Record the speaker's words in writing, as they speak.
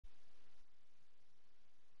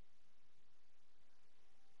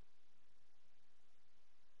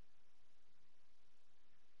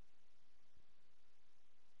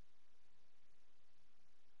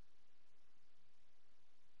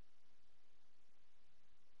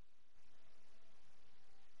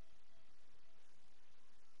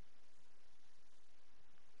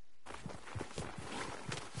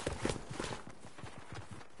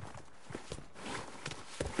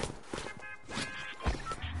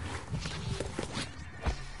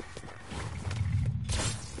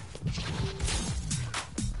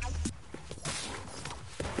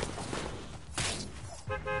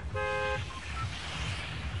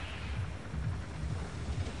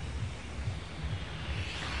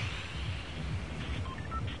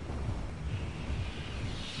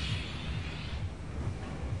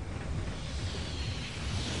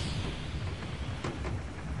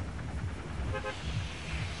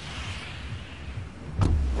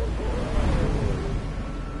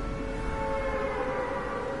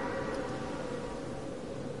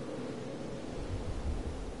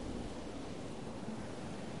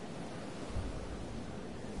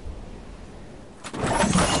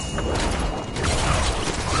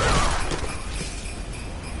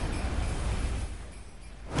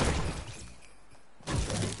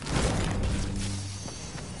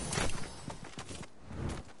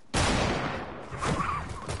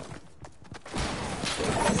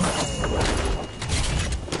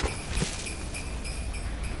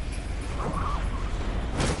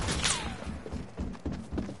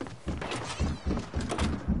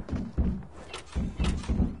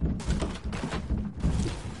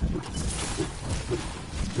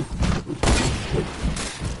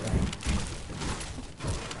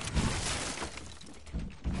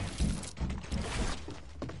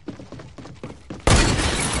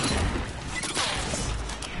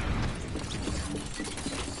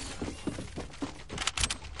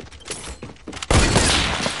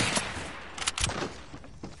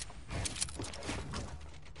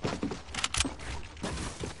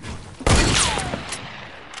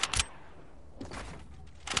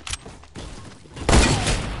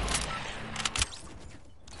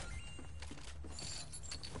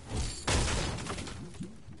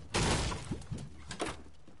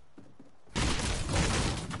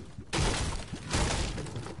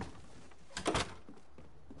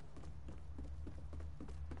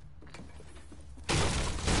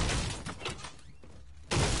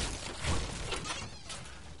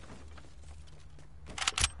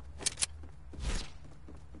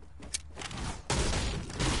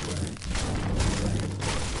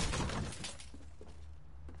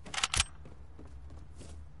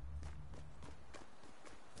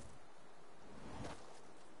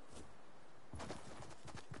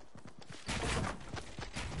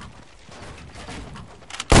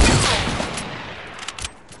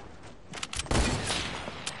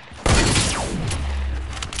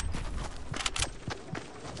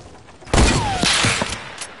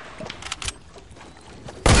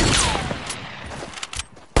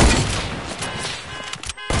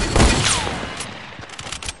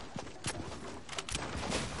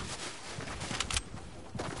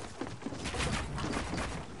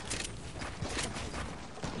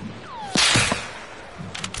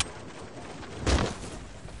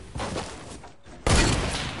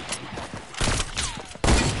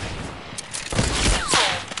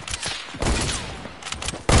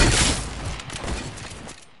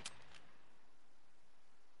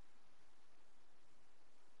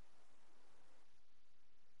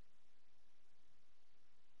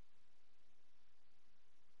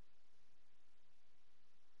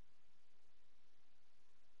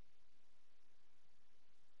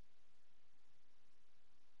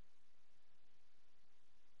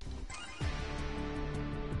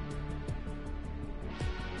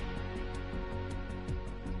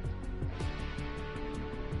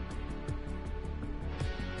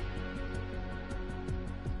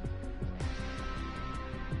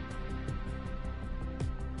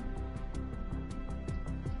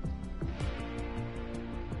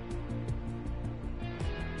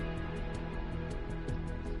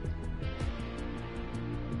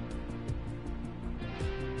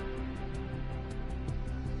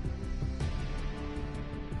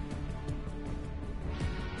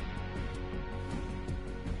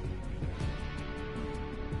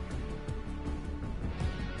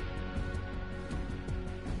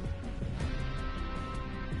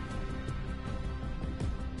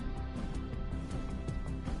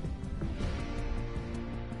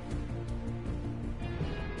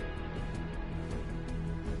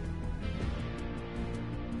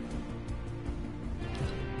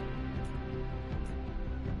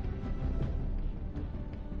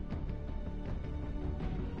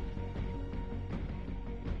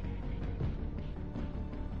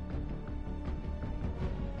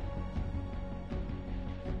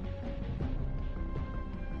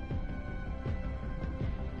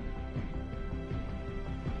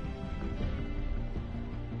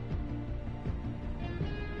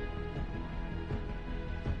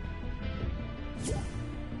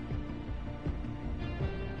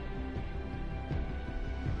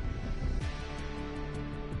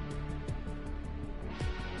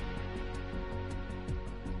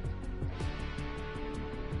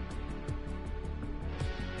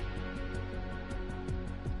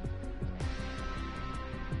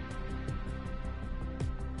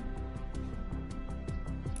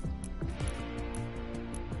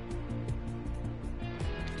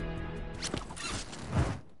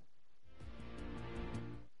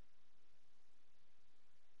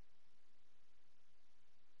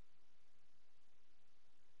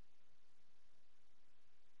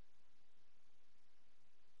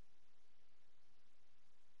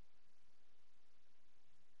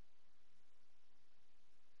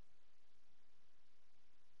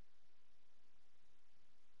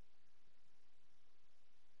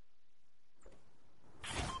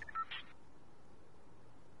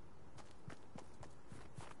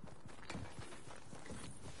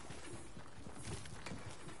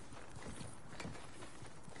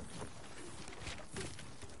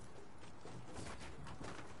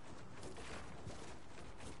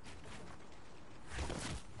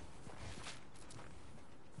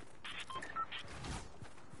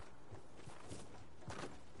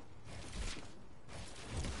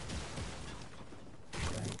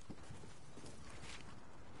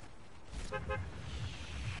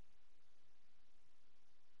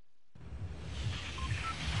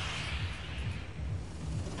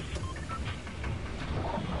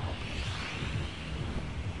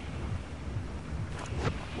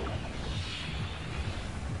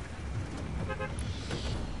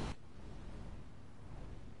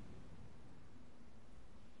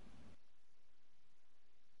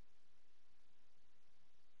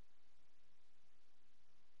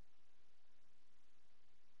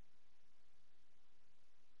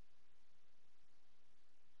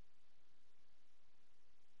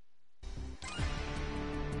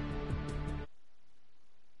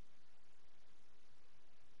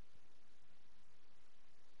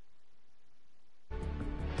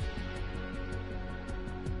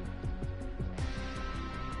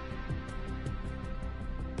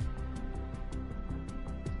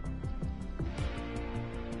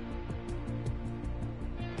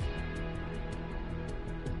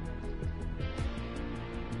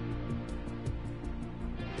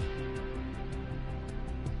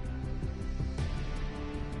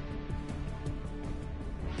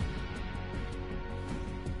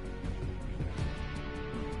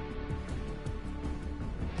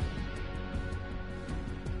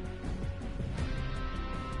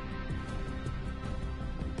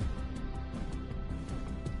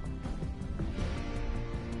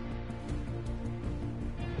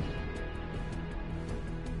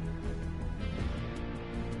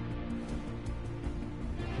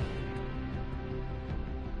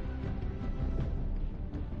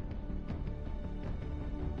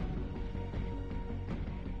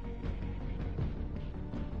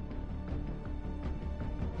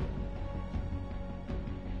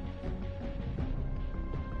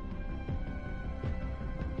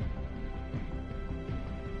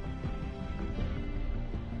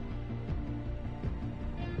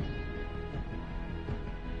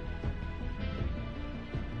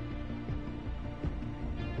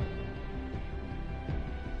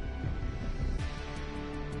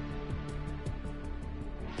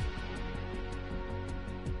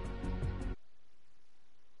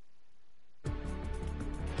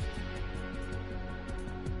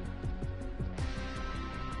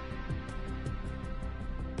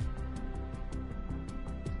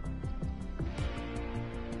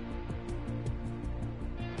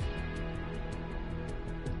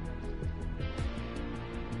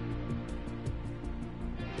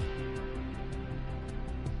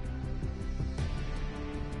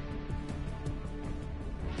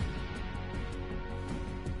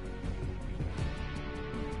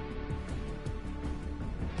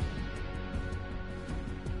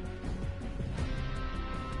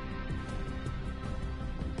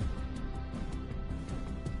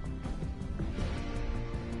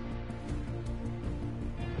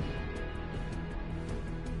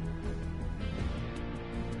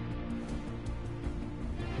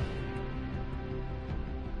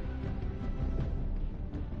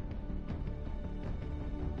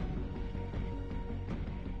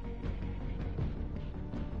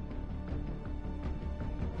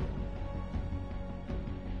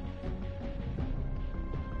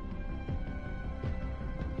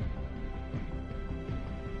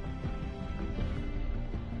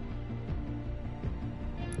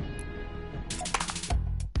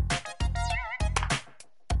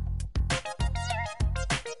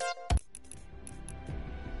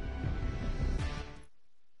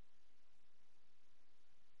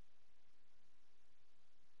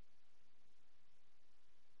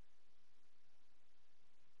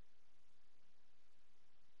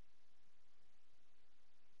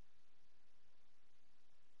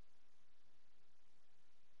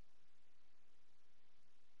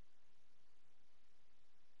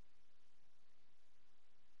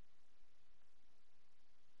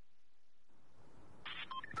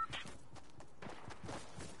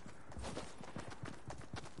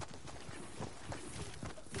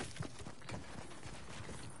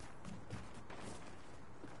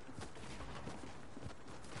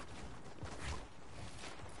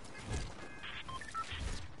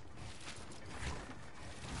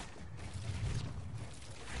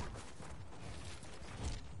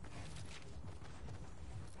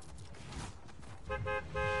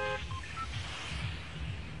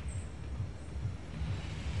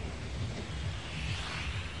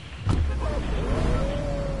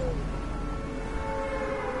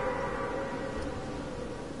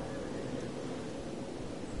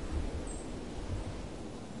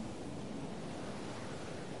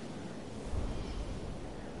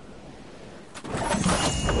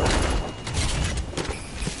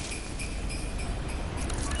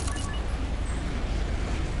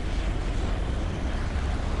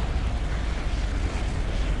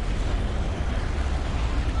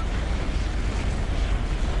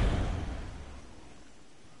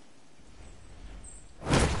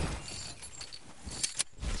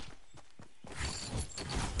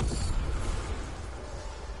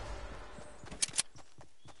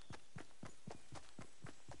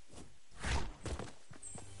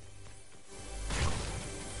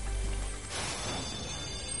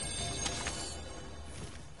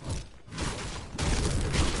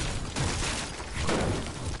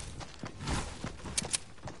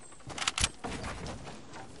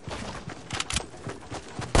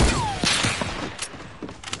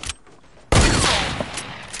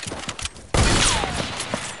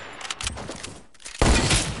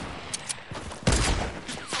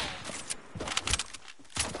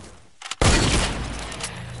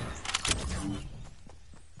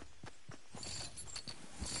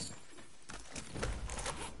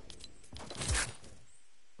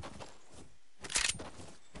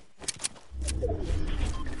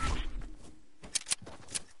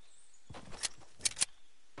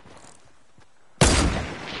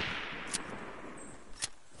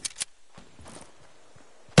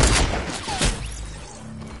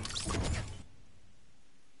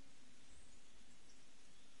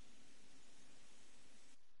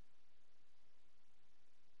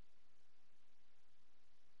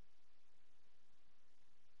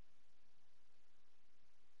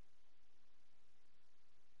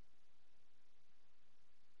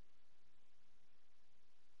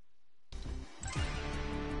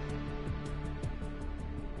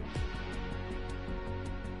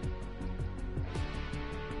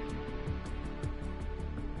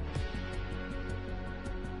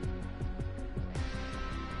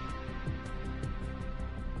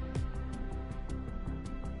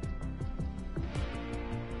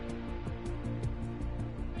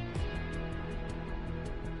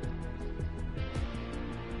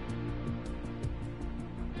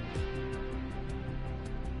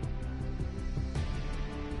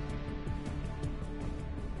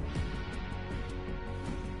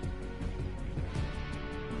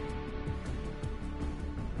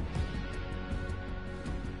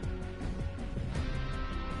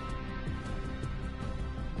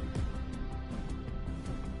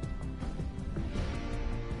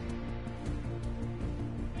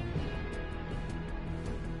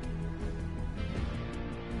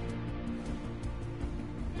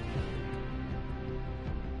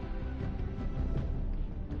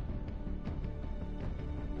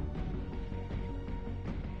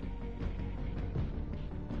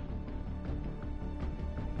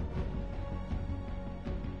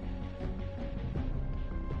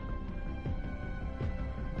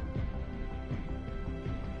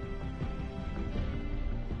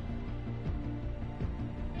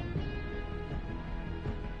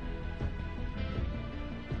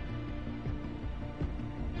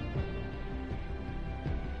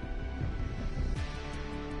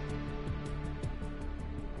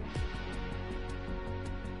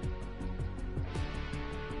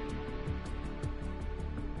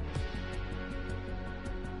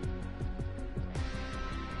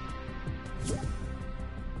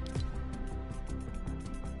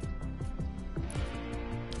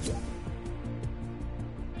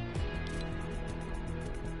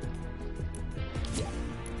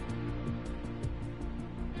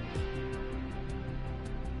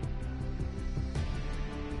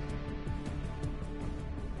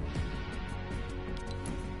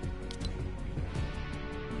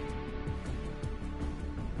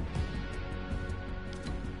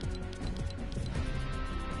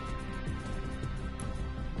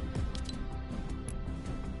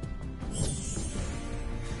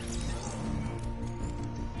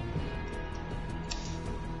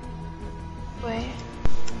Wait.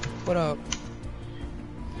 What up?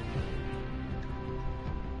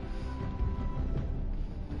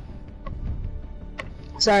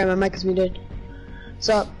 Sorry, my mic is muted. What's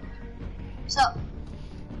up? What's up?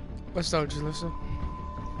 What's up, Jalissa?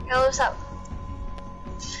 Yo, what's up?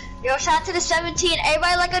 Yo, shout out to the 17.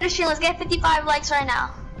 Everybody like on the stream. Let's get 55 likes right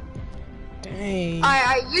now. Dang.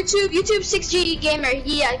 Alright, YouTube 6G Gamer.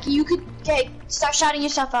 Yeah, you could start shouting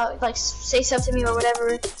yourself out. Like, say something to me or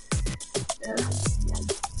whatever.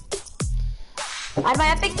 I had my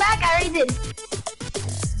epic back. I already did.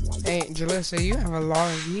 Hey, Jalissa, you have a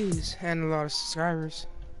lot of views and a lot of subscribers.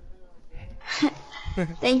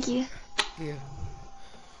 Thank you. Yeah.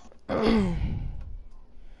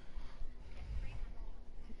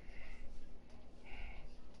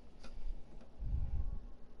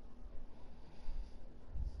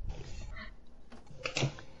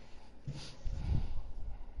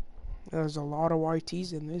 There's a lot of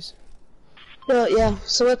YTs in this. Well, yeah.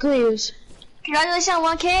 So what can we use? Congratulations on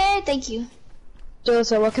 1K. Thank you. So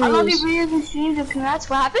what can we use? I love your videos and streams and congrats.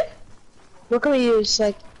 What happened? What can we use?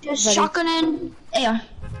 Like just shotgun and AR.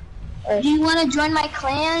 Do you want to join my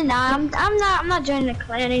clan? Nah, I'm not joining a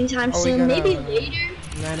clan anytime soon. Maybe later.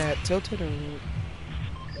 Man at Tilted or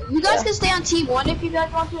you guys can stay on team 1 if you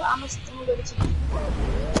guys want to. I'm gonna go to team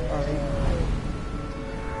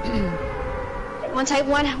 2. One type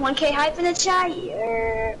 1K hype in the chat.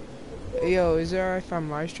 Yeah. Yo, is it alright if I'm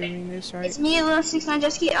live streaming this, right? It's me, Little 69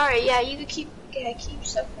 Jet Ski. Alright, yeah, you can keep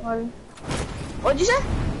stuff on. What'd you say?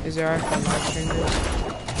 Is it alright if I live stream this?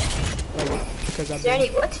 Like, because I've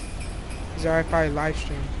been. What? Is it alright if I live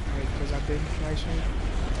stream? Like, because I've been live streaming?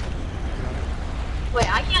 Wait,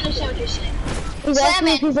 I can't understand what you're saying. He's asking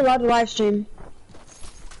if he's allowed to live stream.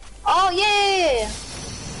 Oh, yeah.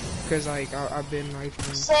 Because, like, I've been live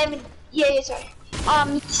streaming. Salmon, yeah, sorry.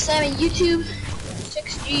 Salmon, YouTube,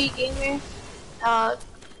 6G Gamer.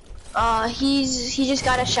 He just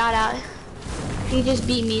got a shout out. He just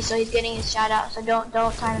beat me, so he's getting his shout out. So don't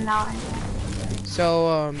time him out. So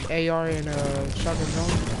AR and shotgun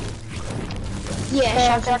zone.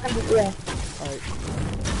 Yeah, shotgun. Yeah. Alright.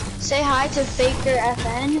 Say hi to Faker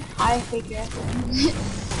FN. Hi, Faker FN.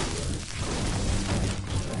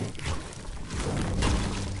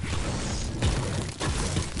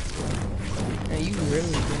 Man, you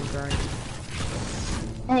really been grinding.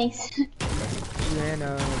 Thanks. Man,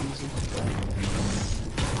 easy.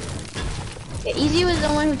 Yeah, Easy was the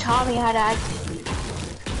one who taught me how to act.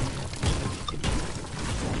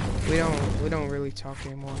 We don't really talk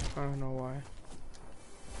anymore. I don't know why.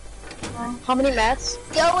 How many mats?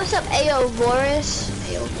 Yo, what's up, Ayo Boris?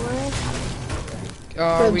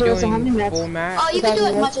 Are we doing full mat? Oh, you can do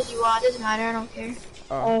as much as you want. Doesn't matter. I don't care.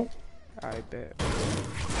 Oh, I bet.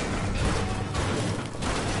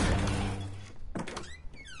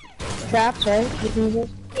 Traps, right?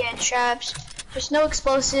 Yeah, traps. There's no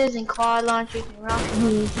explosives and quad launchers and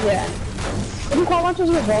rockets. Yeah. Didn't quad launchers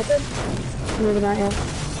get vaulted? Maybe not yet.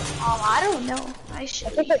 Oh, I don't know. I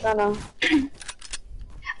think they're gonna.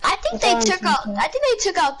 I think they took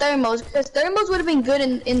out thermals because thermals would have been good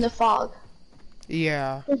in the fog.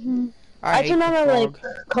 Yeah. I can remember like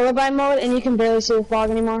colorblind mode, and you can barely see the fog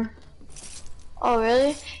anymore. Oh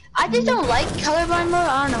really? I just don't like colorblind mode.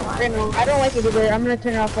 I don't know why. I don't like it either. I'm gonna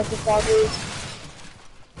turn it off like the fog is.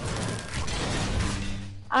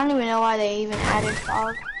 I don't even know why they even added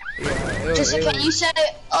fog. Yeah, just okay, you said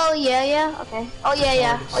it. Oh yeah, okay. Oh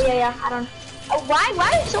yeah. I don't. Why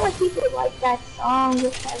do so many people like that song?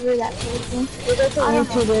 Whatever that person. That's a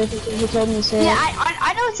YouTuber who told me to say. Yeah,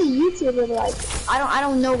 I know it's a YouTuber, but like I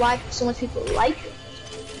don't know why so much people like it.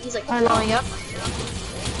 He's like blowing up.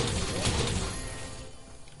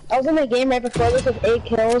 I was in the game right before this with 8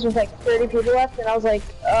 kills with like 30 people left, and I was like,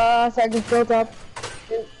 so I just built up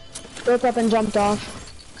and jumped off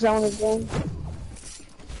because I wanted to win.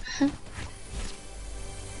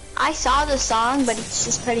 I saw the song, but it's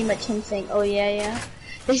just pretty much him saying, "Oh yeah."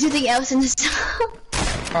 There's nothing else in the song.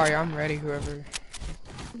 Alright, I'm ready. Whoever.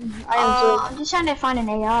 I am too. I'm just trying to find an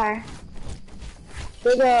AR.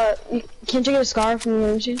 Can't you get a scar from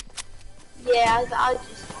the machine? Yeah, I'll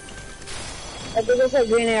just. I think there's a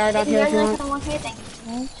green AR down here if you want. Okay, thank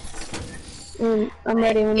you. I'm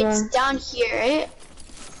ready when you are. It's down here, right?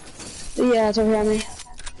 Yeah, it's over here on me.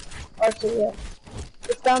 Actually, yeah.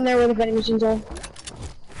 It's down there where the vending machines are.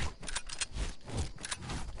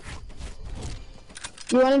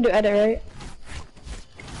 You want to do edit, right?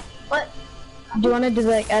 What? Do you want to do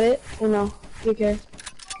like edit or no? You care?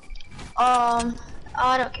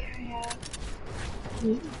 I don't care.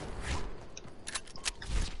 Yeah.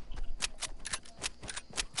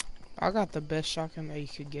 I got the best shotgun that you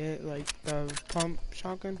could get, like the pump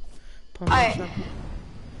shotgun. Alright.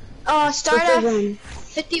 Start at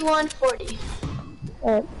 5140.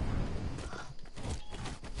 Alright.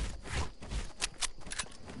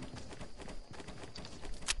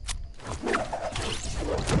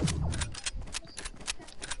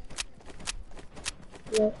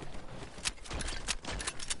 Yeah.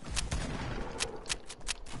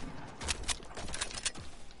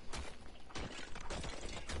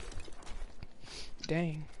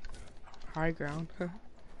 Dang. High ground.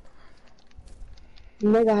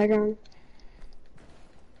 Mega high ground.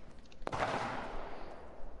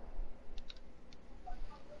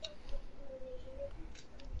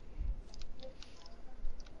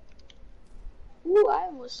 Ooh, I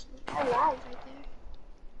lagged right there.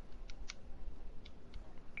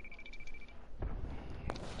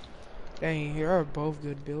 Dang, you're both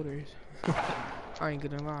good builders. I ain't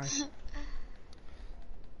gonna lie.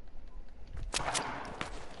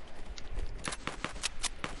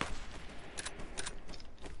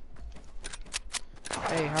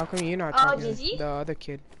 Hey, how come you're not talking to the other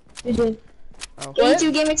kid? You did. Oh.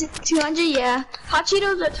 YouTube gave me to 200, yeah. Hot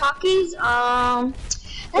Cheetos or Takis?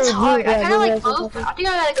 That's hard. I kinda like both, but I think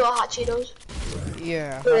I gotta go with Hot Cheetos.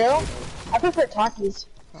 Yeah. For real? I prefer Takis.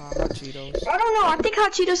 Hot Cheetos. I don't know, I think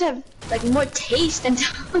Hot Cheetos have like more taste than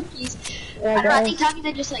Takis. Yeah, I don't know, I think Takis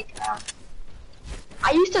are just like,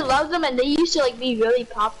 I used to love them and they used to like be really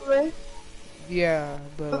popular. Yeah,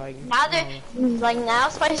 but like now they're now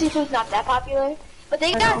spicy food's not that popular. But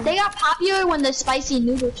they got popular when the spicy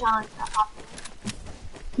noodle challenge got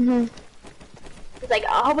popular. It's like a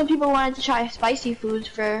whole bunch of people wanted to try spicy foods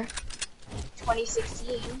for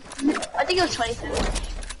 2016. I think it was 2017.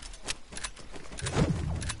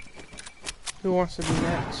 who wants to be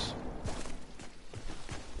next?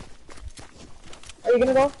 Are you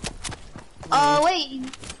gonna go? Wait.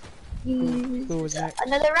 Who was next?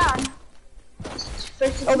 Another round.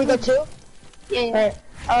 Oh, we got 2? Yeah.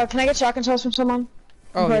 Alright. Can I get shotgun shells from someone?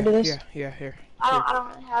 Oh, Before I do this? yeah, here. I don't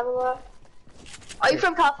really have a lot. Are you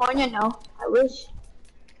from California? No. I wish.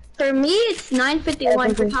 For me, it's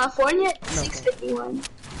 9:51. For California, it's 6:51.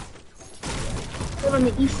 Live on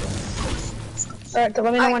the east. Alright, so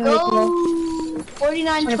let me know when we can go.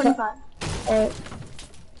 49:25. Alright.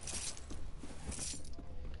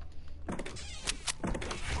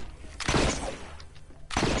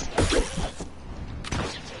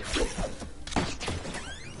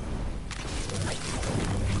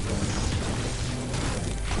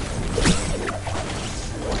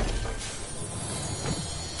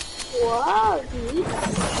 Wow, dude.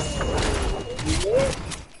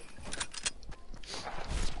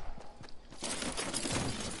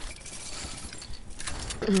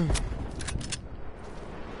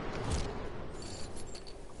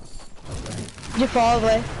 Did you fall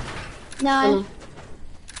away? No.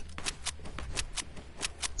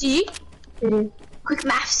 GG? Mm-hmm. Quick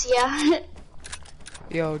maths, yeah.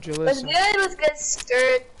 Yo, Was Jalissa. good, was good.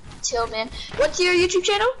 Skirt Tillman. What's your YouTube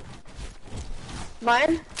channel?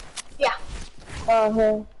 Mine? Yeah.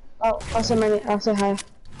 Here. I'll say hi.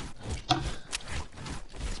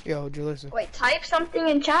 Yo, Jalissa. Wait, type something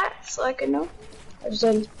in chat so I can know. I just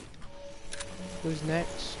did. Who's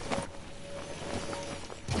next?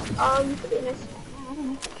 You could be next. I don't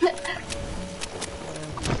know.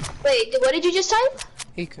 Wait, what did you just type?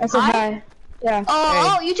 He could. I said hi. Yeah.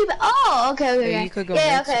 Oh, YouTube. Oh, okay, okay. Hey, you could go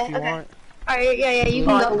yeah, next okay, if you want. Alright, yeah, you Oh,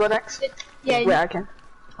 can I go. go next? Yeah, Yeah, I can.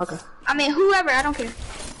 Okay. I mean, whoever, I don't care.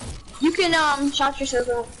 You can, shout yourself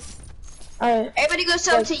out. Alright. Everybody go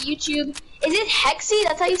sub to YouTube. Is it Hexy?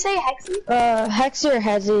 That's how you say it, Hexy? Hexy or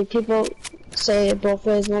Hezzy. People say it both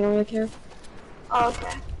ways and I don't really care. Oh,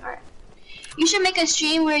 okay. Alright. You should make a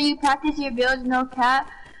stream where you practice your builds, no cap.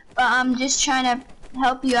 But I'm just trying to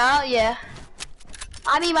help you out, yeah.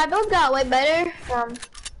 I mean, my build got way better from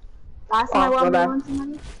last time I won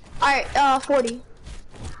one. Alright, 40.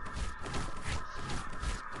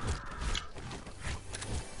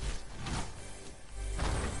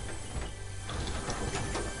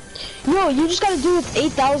 Yo, you just gotta do it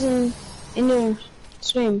 8,000 in your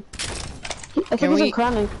stream. I think it's a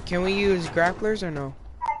chronic. Can we use grapplers or no?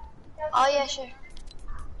 Oh yeah, sure.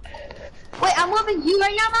 Wait, I'm moving you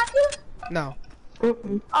right now, Matthew? No.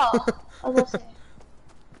 Oh, I was gonna say.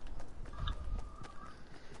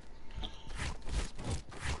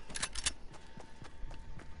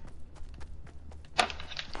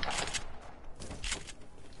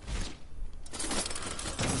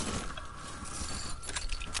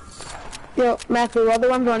 Yo, Matthew, while the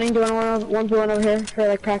one's running, do you want one over here for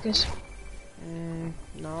like practice?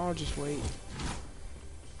 No, I'll just wait.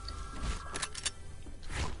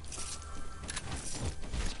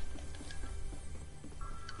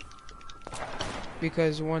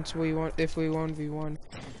 Because if we 1v1,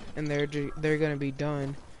 and they're gonna be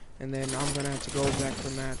done, and then I'm gonna have to go back for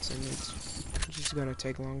mats, and it's just gonna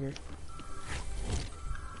take longer.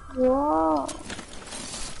 Whoa.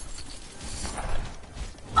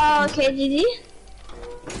 Oh, okay, GG.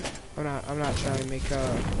 I'm not trying to make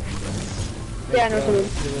Yeah, I know what you mean.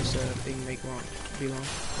 this thing be long.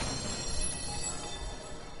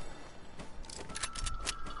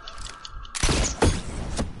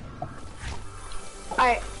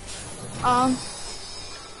 Alright.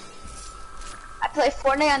 I play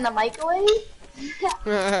Fortnite on the microwave.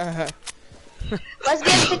 Let's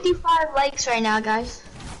get 55 likes right now, guys.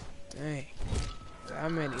 Dang. That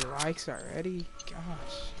many likes already?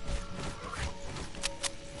 Gosh.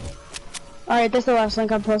 Alright, that's the last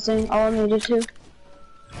link I'm posting. All I need you to.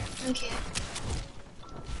 Okay.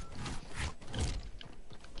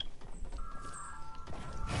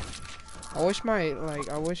 I wish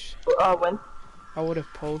when? I would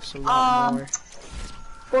have posted a lot more.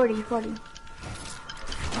 40.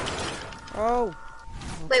 Oh.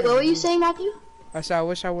 Wait, what were you saying, Matthew? I said I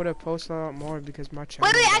wish I would have posted a lot more because my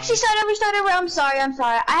channel. Wait, actually start over. I'm sorry.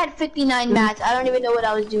 I had 59 mats. I don't even know what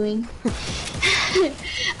I was doing.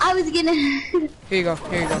 I was gonna... Here you go. I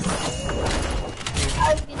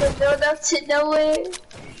was gonna build up to nowhere.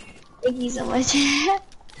 Thank you so much. You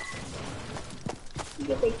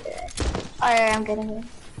can take that. Alright, I'm gonna go.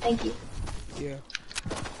 Thank you. Yeah.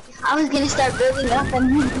 I was gonna start building up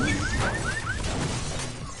and...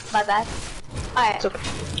 My bad. Alright.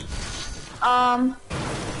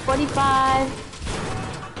 45.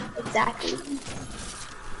 Exactly.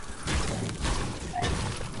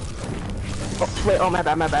 Oh, wait, oh, my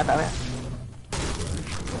bad.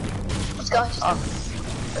 Let's go.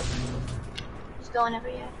 Just go whenever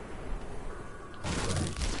you're.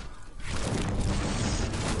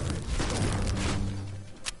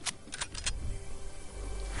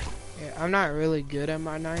 Yeah, I'm not really good at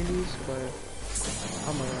my 90s, but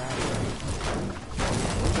I'm alright.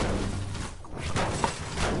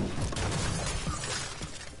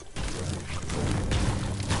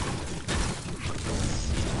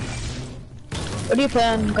 What do you play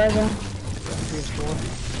on, Garza? PS4.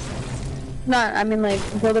 No, I mean like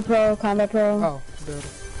Builder Pro, Combat Pro. Oh, build.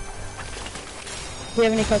 Do you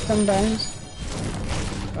have any custom binds?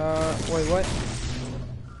 Wait, what?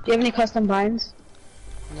 Do you have any custom binds?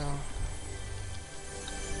 No.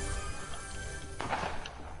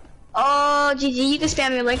 Oh, GG, you can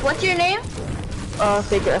spam your link. What's your name?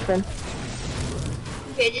 Faker FN.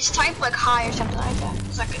 Okay, just type like hi or something like that.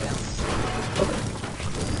 So I can know. Okay.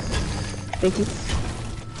 Thank you.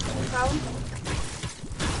 No problem.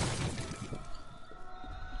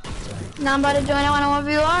 Now I'm about to join. I want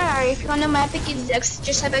to 1v1. Or if you want to know my epic,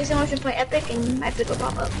 just type !epic and my epic will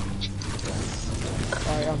pop up.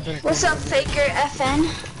 Alright, I'm gonna. What's up, Faker FN?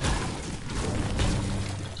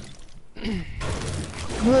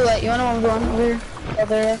 Blue, you wanna 1v1 over here?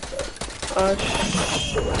 Over there. I'll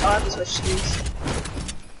have to switch teams.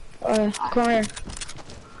 Come here.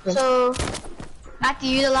 So, Matthew,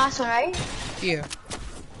 you're the last one, right? Yeah.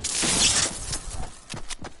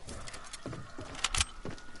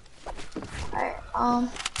 Alright,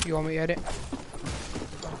 You want me to edit?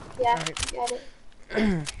 yeah, Alright. got it.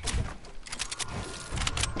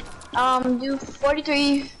 Do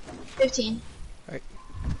 43-15. Alright.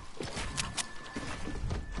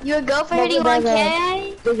 You would go for hitting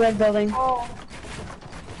 1K? Big red building. Oh.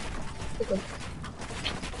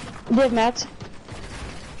 Do you have mats?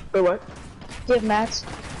 Wait, what? Do you have mats?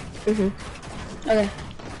 Okay.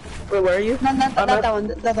 Wait, where are you? Not that one.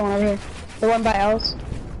 Not the one over here. The one by L's.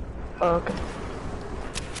 Oh, okay.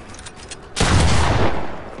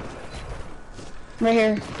 Right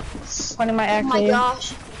here. Pointing my Oh axe. my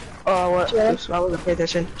gosh. Oh, what? Sure. Oops, I wasn't paying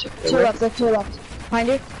attention. Two left, there's two left. Behind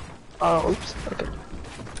you? Oh, oops. Okay.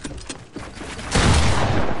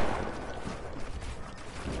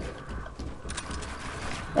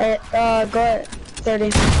 Alright, go at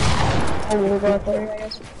 30. Oh, we'll go at 30, I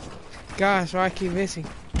guess. Gosh, why I keep missing?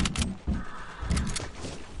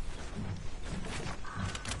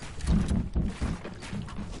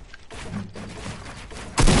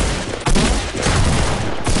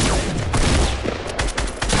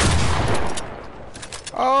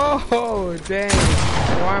 dang.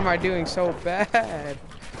 Why am I doing so bad?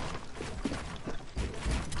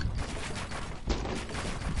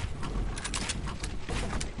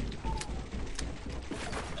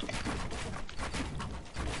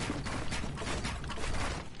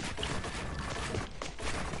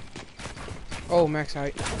 Oh, max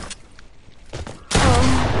height.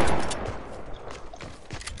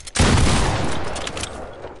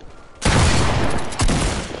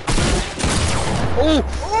 Oh!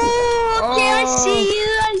 Okay, I see you.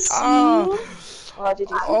 I see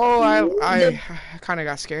you. I kind of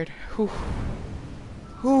got scared. Whew.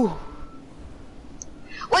 Whew.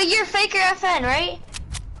 Wait, you're Faker FN, right?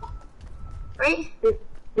 Right?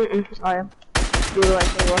 I am. You like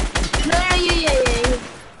me more? No, yeah.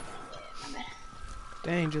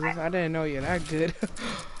 Dang, Julius, I didn't know you're that good.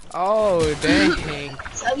 Oh, dang.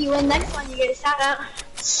 So if you win next one, you get a shout out.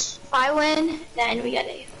 If I win, then we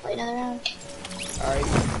gotta play another round. Alright.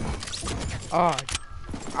 Oh,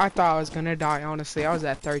 I thought I was gonna die, honestly. I was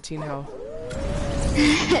at 13 health.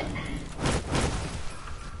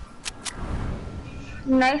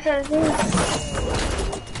 Nice as it.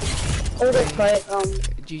 Oh, this fight,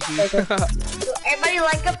 GG. So everybody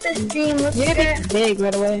like up the stream. Let's you get get big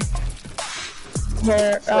right away.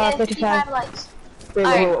 Here, 55. likes. Wait,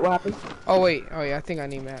 Alright. what happened? Oh, wait. Oh, yeah, I think I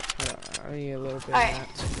need mats. I need a little bit of Alright.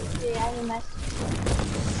 mats. Yeah, I need my.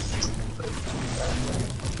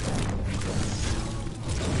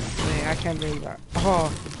 Man, I can't believe that.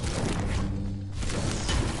 Oh.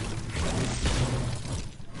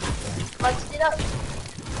 Let's get up.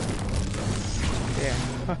 Yeah.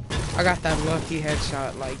 I got that lucky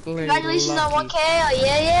headshot, like literally. Congratulations lucky. on 1K. Oh,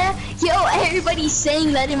 yeah. Yo, everybody's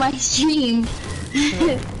saying that in my stream. I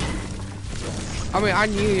mean, I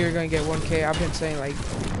knew you were gonna get 1K. I've been saying like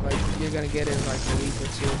you're gonna get it in like a week or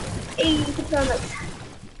two. Hey, you can tell that.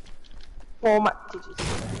 Oh my.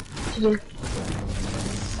 GG.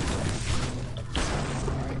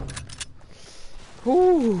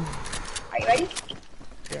 Whew. Are you ready?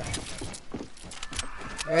 Yeah.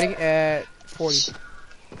 Ready at 40.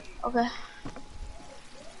 Okay.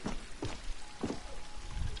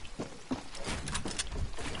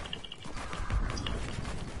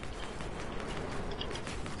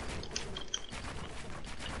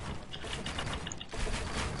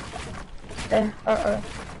 There.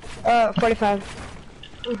 45.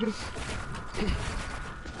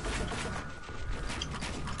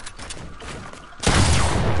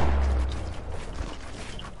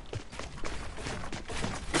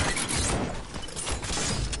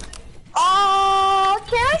 Oh,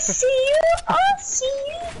 can I see you? Oh, see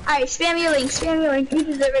you. Alright, spam your link. You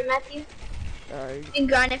deserve it, Matthew. You've been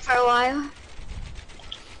grinding for a while.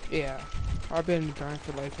 Yeah. I've been grinding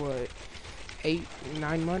for like what,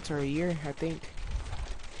 8-9 months or a year, I think.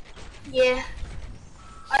 Yeah.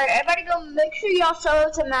 Alright, everybody go make sure y'all sell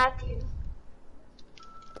to Matthew.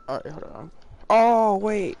 Alright, hold on. Oh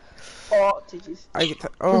wait. Oh, GG's. I get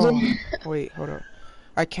oh wait, hold up.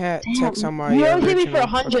 I can't text on my You always hit me original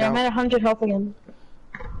for 100. I'm account. at 100 health again.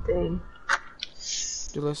 Dang.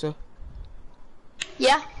 Julissa,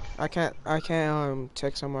 Yeah? I can't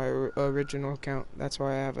text on my original account. That's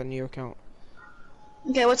why I have a new account.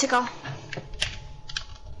 Okay, what's it called?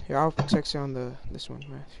 Here, I'll text you on this one,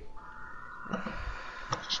 Matthew.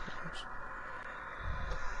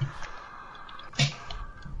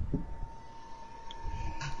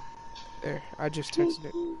 There, I just texted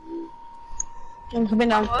it. I'm coming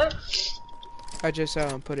down. I just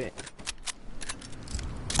put it.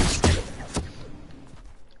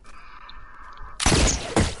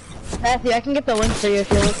 Matthew, I can get the link for you if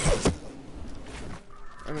you want.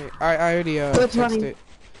 I mean, I already What's texted running? it.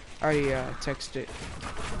 I already texted it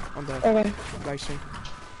on the Okay. live stream.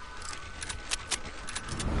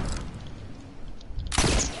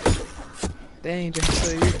 Dang,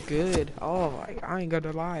 Jessica, you're good. Oh, like, I ain't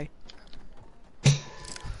gonna lie.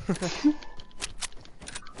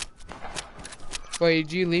 Wait,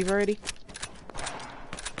 did you leave already?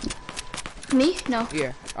 Me? No.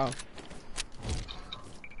 Yeah. Oh.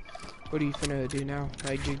 What are you finna do now?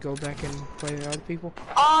 Like, you go back and play with other people?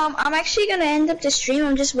 I'm actually gonna end up the stream.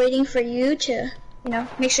 I'm just waiting for you to,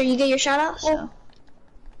 make sure you get your shout out. So, I'm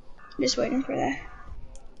just waiting for that.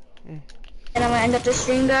 Mm. And I'm gonna end up the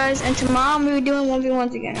stream, guys. And tomorrow I'm gonna be doing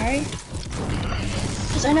 1v1s again, alright?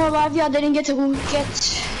 Because I know a lot of y'all didn't get to get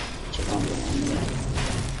to 1v1.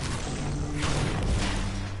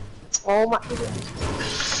 Oh my.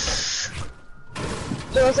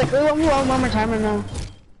 So it's like, we want one more time or no?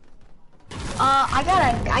 I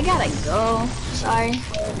gotta go. Sorry.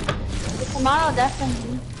 But tomorrow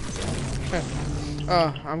definitely.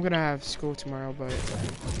 I'm gonna have school tomorrow, but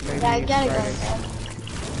maybe Yeah, I gotta Friday.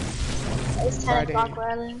 go. It's 10 o'clock where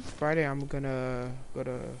I live. Friday, I'm gonna go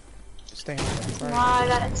to stay home. Friday. Tomorrow I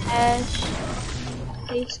got a test.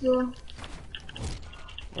 Hate school.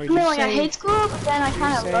 Wait, No, like, I hate school, but then I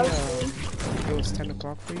kind of love school. It was 10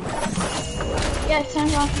 o'clock for you? Yeah, it's 10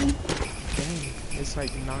 o'clock for me. Dang, it's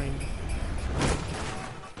like 9.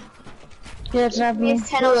 Yeah, it's not me. It's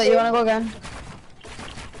 10 Blue light, you wanna go again?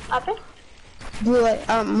 Okay. Blue light,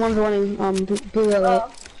 one's running, blue light.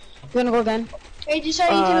 You wanna go again? Wait, just so you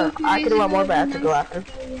can I can do one more, but I have to go after.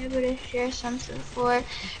 be able to share something for.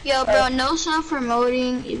 Yo, bro, no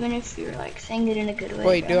self-promoting, even if you're like saying it in a good way.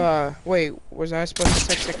 Wait, bro. wait, was I supposed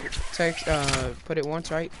to text, put it once,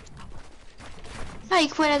 right? No, you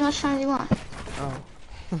can put it as much time as you want. Oh.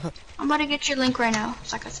 I'm about to get your link right now,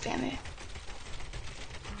 so I can spam it.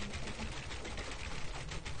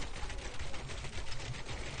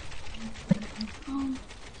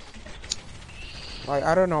 Like,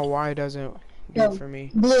 I don't know why it doesn't do it for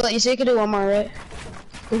me. Blue light, you say you could do one more, right?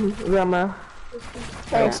 Yeah, man.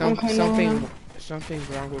 Like, something's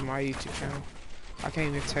wrong with my YouTube channel. I can't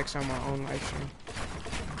even text on my own live stream.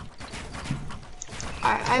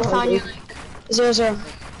 Alright, I found your link. 0, 0. Alright,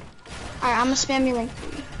 I'm gonna spam your link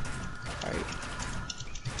for you. Alright.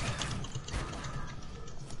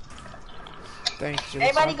 Thanks, Jules.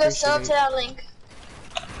 Everybody go sub to that link.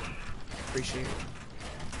 Appreciate it.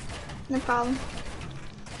 No problem.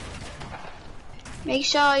 Make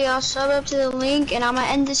sure y'all sub up to the link, and I'm gonna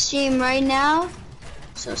end the stream right now.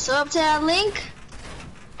 So sub up to that link,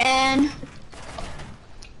 and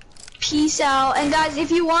peace out. And guys,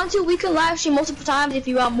 if you want to, we can live stream multiple times if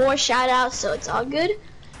you want more shout outs, so it's all good.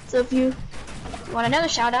 So if you want another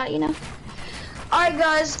shout out, you know. Alright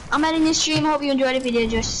guys, I'm ending this stream. Hope you enjoyed it. If you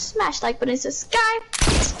did, just smash the like button, subscribe.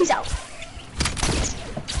 Peace out.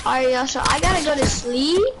 Alright y'all, so I gotta go to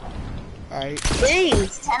sleep. Alright. Dang,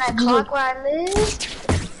 it's 10 o'clock where I live.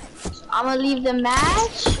 So I'm gonna leave the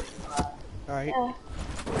match. Alright.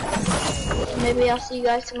 Maybe I'll see you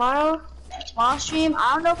guys tomorrow. Tomorrow's stream.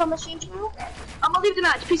 I don't know if I'm gonna stream tomorrow. I'm gonna leave the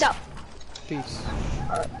match. Peace out. Peace.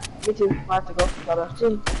 Me too. I have to go. Bye-bye.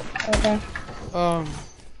 Okay.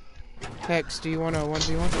 Hex, do you want a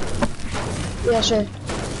 1v1? Yeah, sure.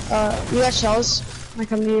 You got shells? I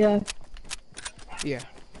come to you. Yeah.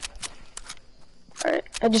 Alright,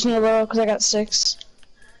 I just need a little because I got 6.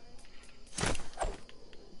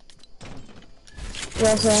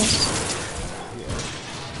 Yeah, so.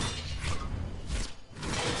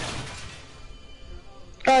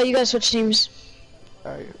 Oh, you guys switch teams.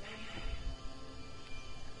 Alright.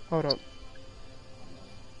 Hold up.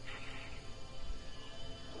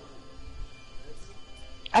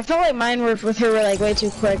 I felt like mine were with her were like way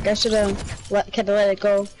too quick. I should have kept to let it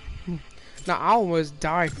go. Now I almost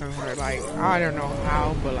died from her. Like, I don't know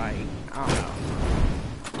how, but like, I don't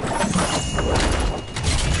know.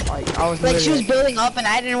 Like, I was Like she was literally- building up and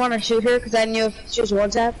I didn't want to shoot her because I knew if she was one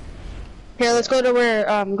tap. Here, let's go to where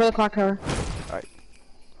go to the clock tower. Alright.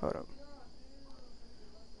 Hold up.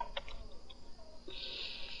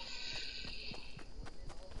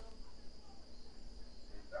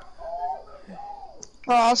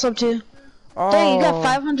 Oh, I'll sub too. Oh. Dang, you got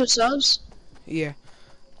 500 subs? Yeah.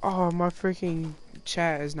 Oh, my freaking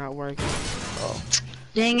chat is not working. Oh.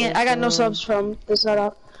 Dang it, I got no subs from this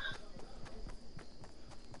setup.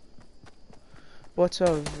 What's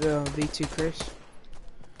up, V2 Chris?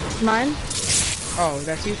 Mine? Oh,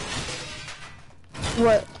 that's you?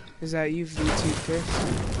 What? Is that you, V2 Chris?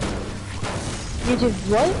 YouTube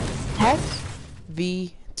what? Text?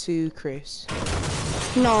 V2 Chris.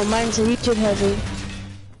 No, mine's a YouTube heavy.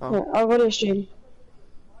 Oh. Yeah, I'll go to your stream.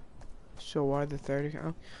 So why the 30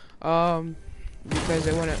 account? Because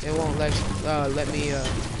it won't let me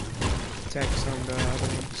text on the other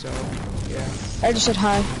one. So yeah. I just said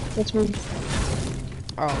hi. That's me.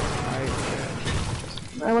 Oh, alright.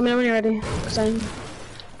 Let me know when you're ready. Sign.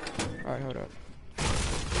 Alright, hold up.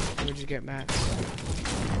 Let me just get mats.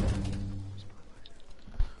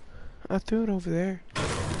 I threw it over there.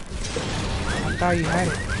 I thought you had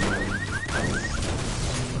it.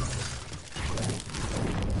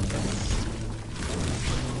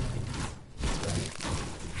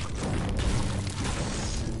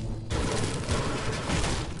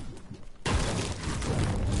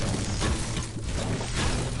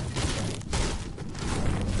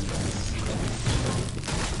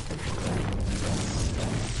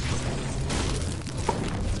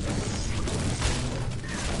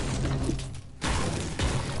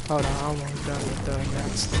 Hold on, I'm almost done with the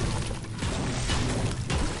mats.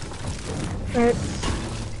 Alright.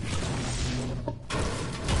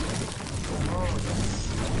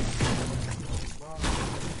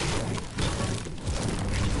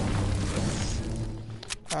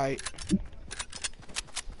 Alright.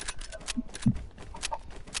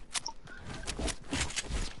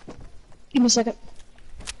 Give me a second.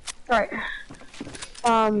 Alright.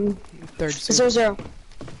 30 0, seconds. 0.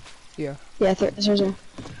 Yeah. Yeah, 0, 0.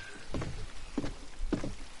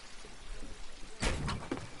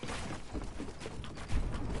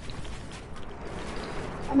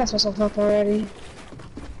 I messed myself up already.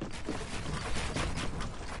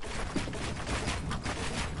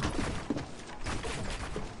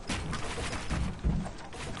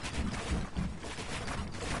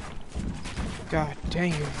 God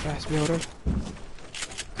dang, you're a fast builder.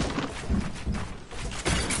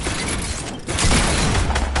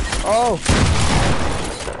 Oh!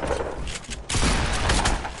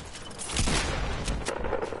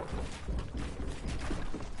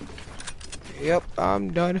 Yep,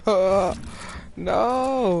 I'm done.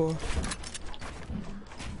 No!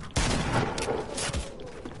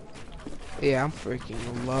 Yeah, I'm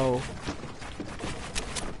freaking low.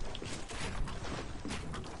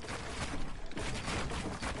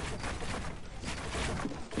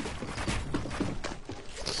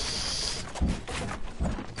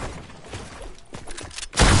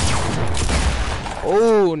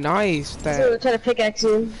 Oh, nice. So That. try to pickaxe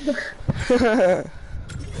you.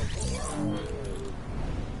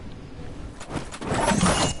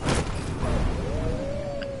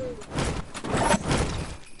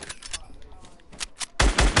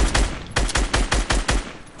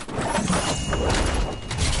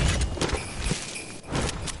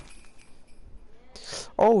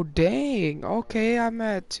 Oh, dang. Okay, I'm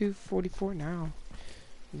at 244 now.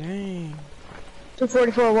 Dang.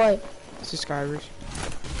 244 what? This is Skyrish.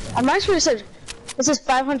 I'm actually said this is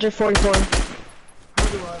 544. How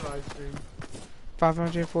do I live stream?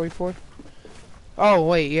 544? Oh,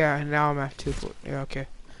 wait, yeah, now I'm at 240. Yeah, okay.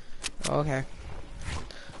 Okay.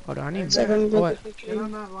 Hold on, I need what? Can I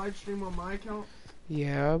not live stream on my account?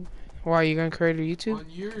 Yeah. Why, you gonna create a YouTube? On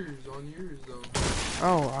yours though.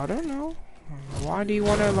 Oh, I don't know. Why do you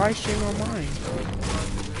want to live stream on mine?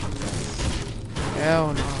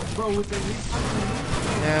 Hell no. Bro, with the least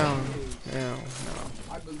Hell no.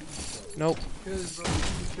 I believe so. Nope. Because bro,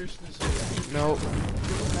 he's a Christian, so Nope.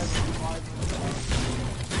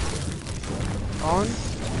 On? on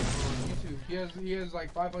YouTube. He has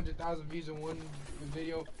like 500,000 views in one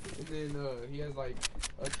video, and then he has like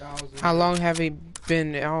 1,000. How long have it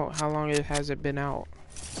been out? How long has it been out?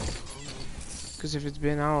 Because if it's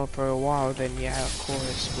been out for a while, then yeah, of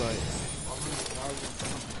course, but...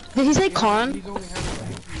 Did he say con? He's only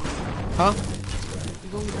having 50. Huh?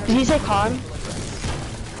 He's only having Did he say con?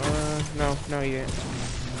 No, you didn't.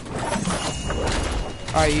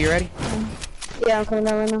 Alright, you ready? Yeah, I'm coming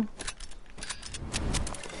down right now.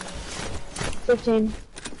 15.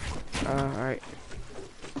 Alright.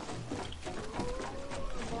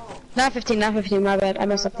 Not 15, my bad. I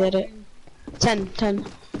messed up the edit. 10.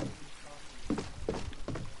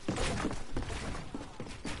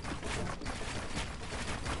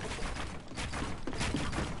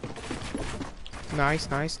 Nice.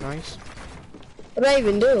 What did I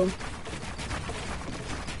even do?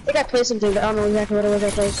 I think I placed something, but I don't know exactly what it was I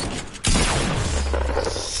placed.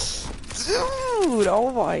 Dude,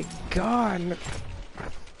 oh my god.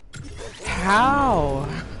 How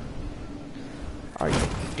are you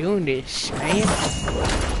doing this, man?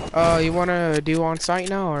 You wanna do on site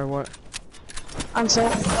now or what? On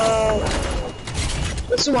site?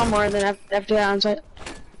 Let's do one more and then after that on site.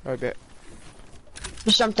 I bet.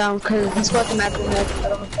 Just jump down because he's got the match with I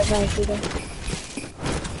don't know if that's nice either.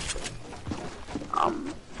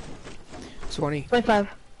 20. 25.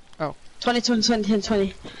 Oh. 20.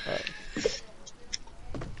 Alright.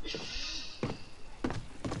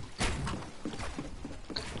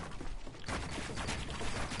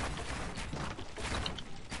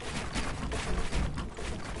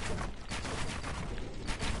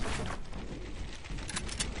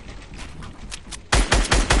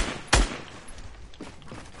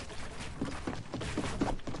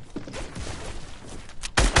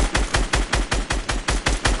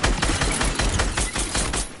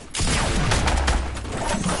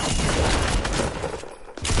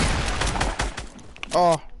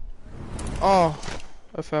 Oh,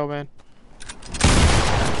 I fell, man.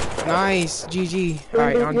 Nice, GG.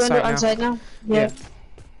 Alright, on site now. Yeah.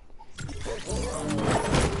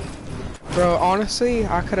 Bro, honestly,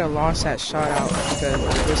 I could have lost that shot out because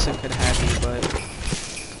Alyssa could have me, but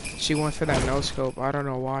she went for that no scope. I don't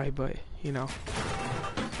know why, but you know.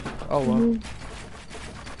 Oh well.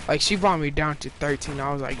 Like she brought me down to 13.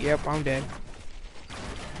 I was like, yep, I'm dead.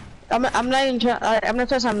 I'm not even trying. I'm not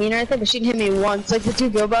trying to sound mean or anything, but she didn't hit me once. Like the 2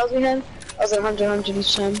 go battles we had, I was like 100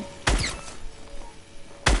 each time.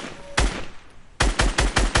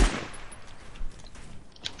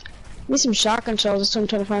 Need some shotgun shells. That's what I'm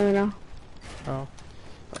trying to find right now. Oh.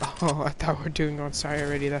 Oh, I thought we were doing on site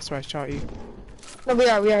already. That's why I shot you. No, we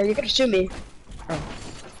are. You're gonna shoot me. Oh.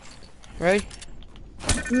 Ready?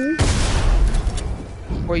 Hmm?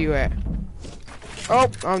 Where you at? Oh,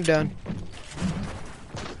 I'm done.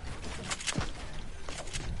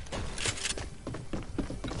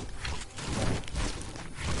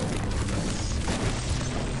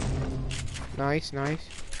 Nice, nice.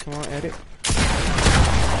 Come on, edit.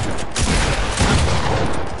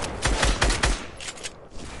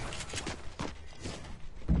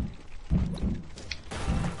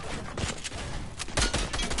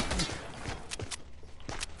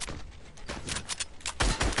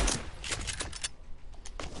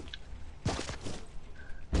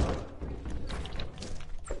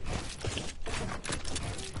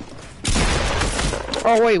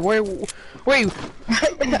 Oh wait, wait.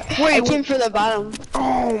 I came for the bottom.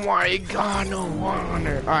 Oh my god, no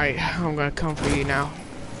wonder. Alright, I'm gonna come for you now.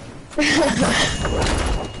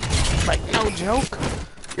 Like, no joke.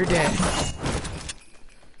 You're dead.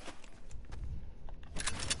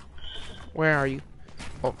 Where are you?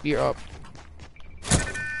 Oh, you're up.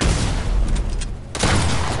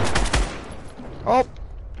 Oh,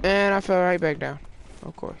 and I fell right back down.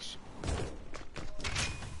 Of course.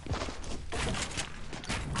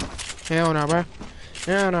 Hell no, bruh.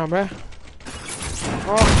 Hell no, bruh.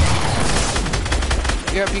 Oh.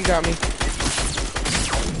 Yep, you got me.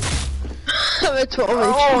 I'm at 12.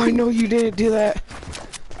 Oh, I know you didn't do that.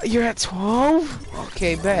 You're at 12?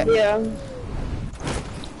 Okay, bet. Yeah.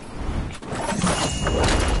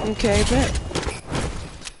 Okay, bet.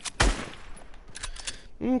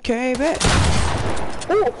 Okay, bet.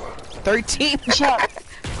 Ooh. 13? Shot.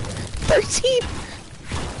 13?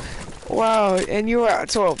 Wow, and you were at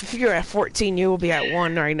 12. If you're at 14, you will be at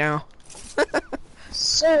 1 right now.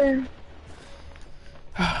 Sir.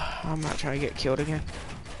 I'm not trying to get killed again.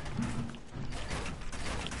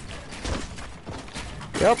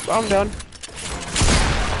 Yep, I'm done.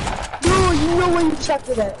 No, you know when you sucked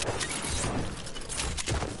with it.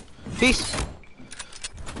 Peace.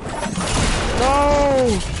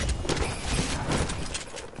 No!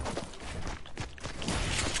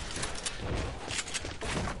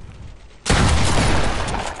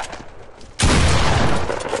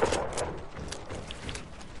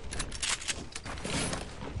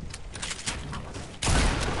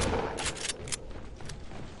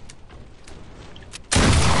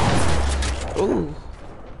 Ooh.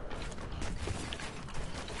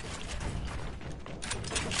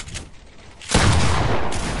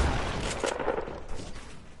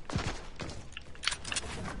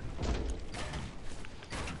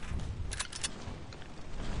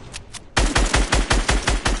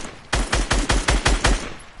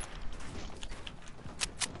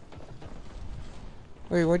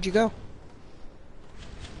 Wait, where'd you go?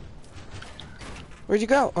 Where'd you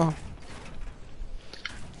go? Oh.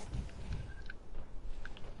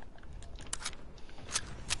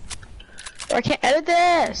 I can't edit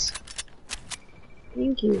this.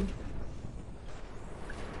 Thank you.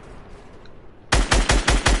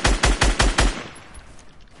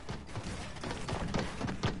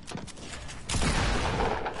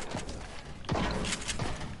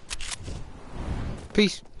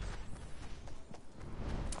 Peace.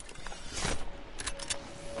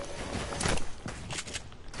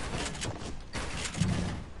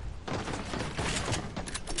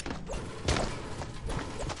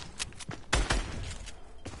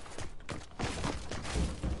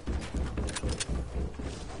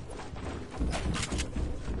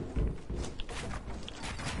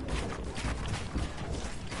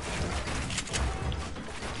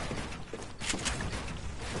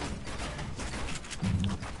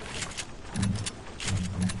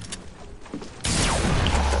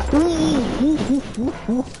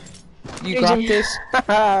 You got this?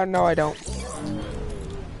 No, I don't.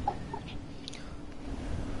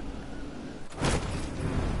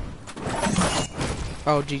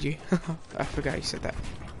 Oh, GG. I forgot you said that.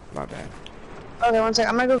 My bad. Okay, one sec.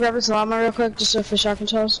 I'm gonna go grab this llama real quick just for shotgun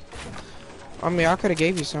shells. I mean, I could have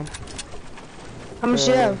gave you some. How much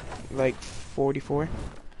do you have? Like 44.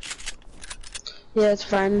 Yeah, it's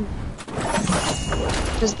fine.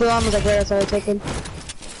 Just the llama's like right outside taken.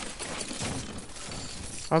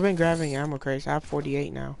 I've been grabbing ammo crates. I have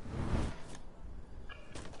 48 now.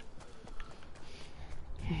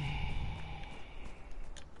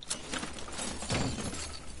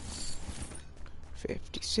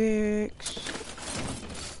 $56,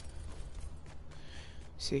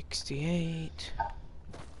 68,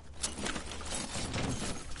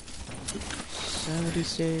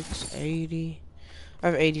 76, 80. I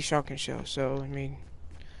have 80 shotgun shells, so I mean,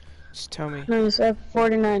 just tell me. Nice, I have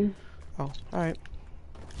 49. Oh, alright.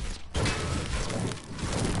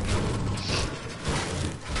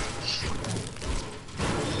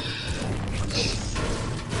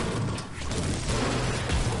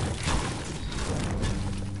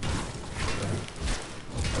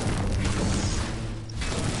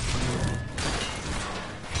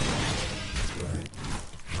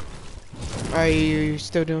 Are you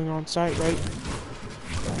still doing on site, right?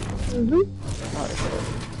 Mhm. Alright.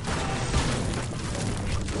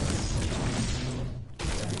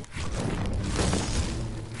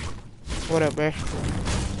 What up, man?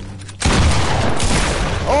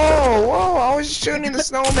 Oh, whoa! I was shooting the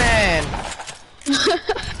snowman.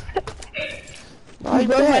 I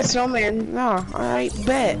Go my bet. snowman. No, alright,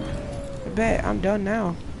 bet. I bet I'm done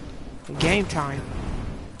now. Game time.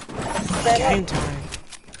 Game time.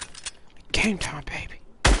 Game time, baby.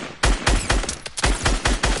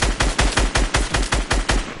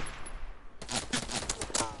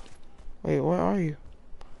 Wait, where are you?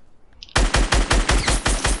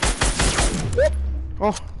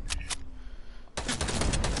 Oh.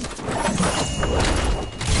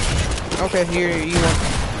 Okay, here you are.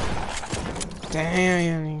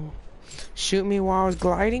 Damn. Shoot me while I was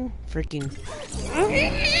gliding? Freaking.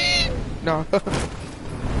 No.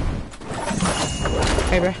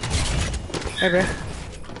 Hey, bro. Hey, bro.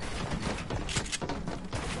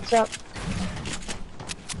 What's up?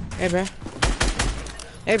 Hey, bro.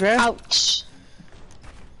 Hey, bro. Ouch.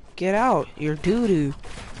 Get out. You're doo-doo.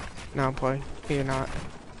 No, I'm playing. You're not.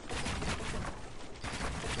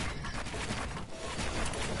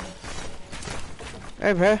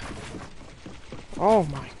 Hey, bro. Oh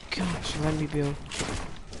my gosh. Let me build.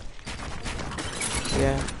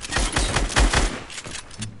 Yeah.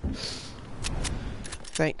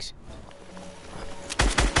 Thanks.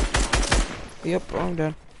 Yep, I'm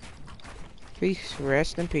done. Peace.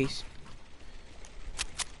 Rest in peace.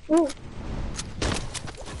 Ooh.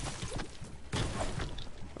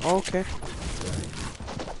 Okay.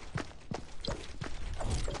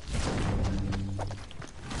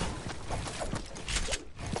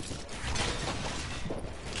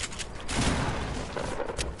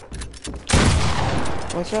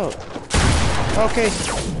 What's up? Okay.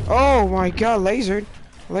 Oh my god, lasered.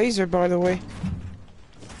 Laser, by the way.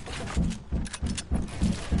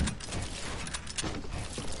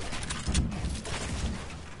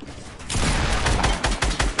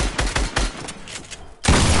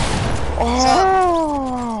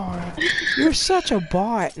 Oh, you're such a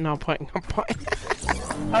bot. No, I'm playing. I'm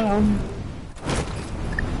playing.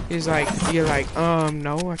 He's like, you're like,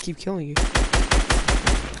 no, I keep killing you.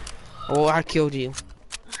 Oh, I killed you.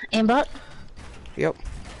 Aimbot? Yep.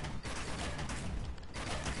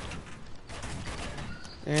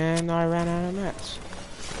 And I ran out of mats.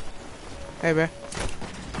 Hey, bro.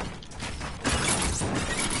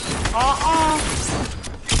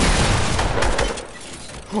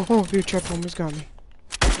 Oh, your trap almost got me.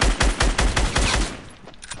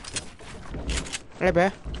 Hey,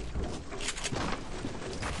 bro.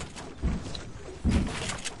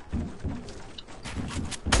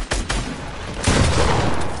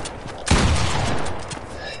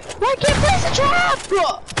 I can't place a trap!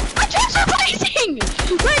 My traps are placing!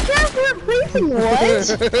 My traps weren't placing, what?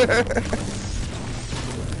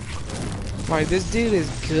 Like, this dude is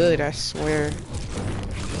good, I swear.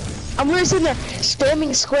 I'm really sitting there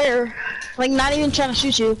spamming square. Like, not even trying to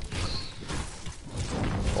shoot you.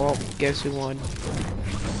 Well, guess who won?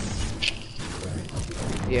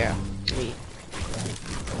 Yeah, me.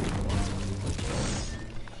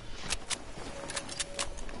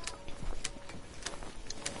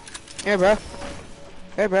 Hey, bro.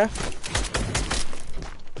 Hey, bro.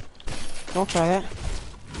 Don't try that.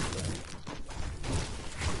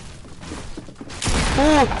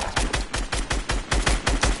 Oh!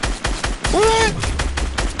 What?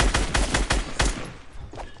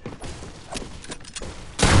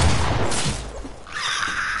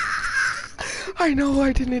 I know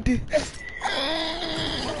I didn't do.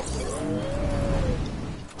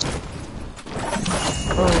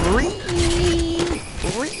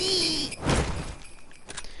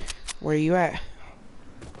 Where you at?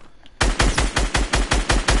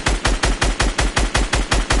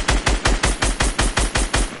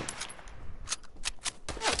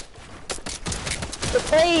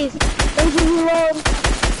 Please, please reload.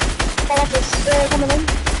 Hold up, this square coming in.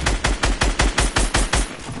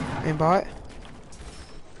 Aimbot.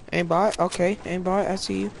 Aimbot. Okay, aimbot. I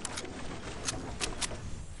see you.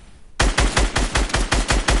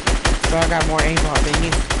 So I got more aimbot than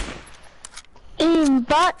you.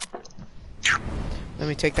 Aimbot. Let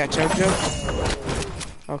me take that joke.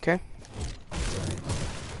 Okay.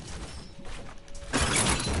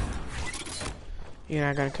 You're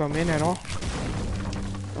not gonna come in at all?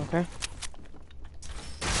 Okay.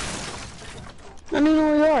 I mean,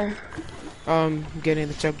 where you are. Getting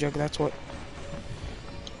the chug jug, that's what.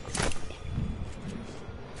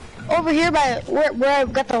 Over here by where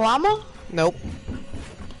I've got the llama? Nope.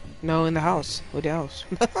 No, in the house. With the house.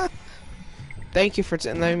 Thank you for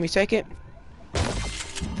letting me take it.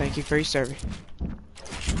 Thank you for your service.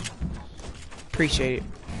 Appreciate it.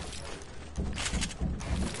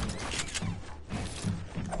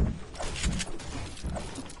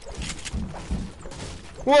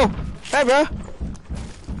 Whoa! Hey, bro!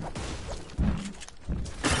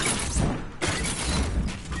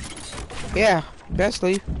 Yeah, best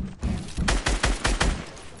leave.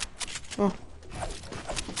 Oh.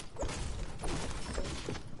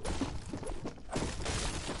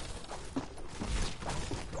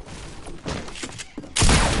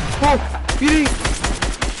 Whoa! Beauty!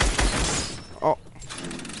 Oh.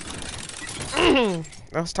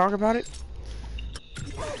 Let's talk about it.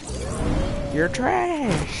 You're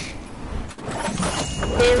trash.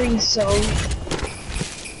 Very so.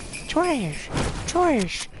 Trash.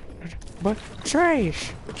 Trash. But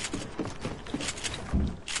trash.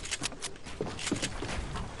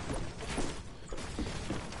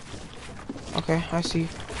 Okay, I see.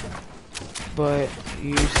 But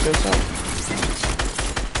you still suck.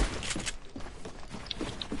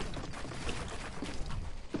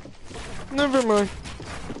 Never mind.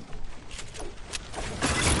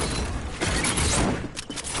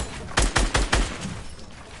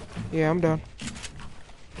 Yeah, I'm done.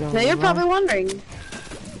 Now you're probably wondering.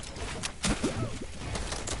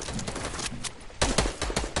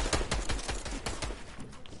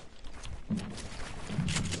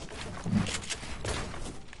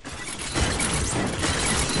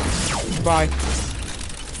 Bye.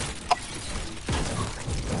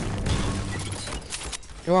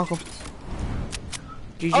 You're welcome.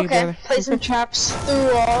 GG, Okay, brother. play some traps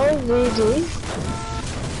through all. GG.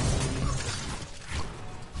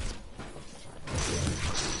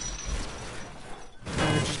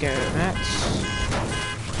 I'm just getting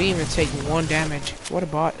mats. Didn't even take 1 damage. What a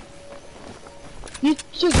bot. You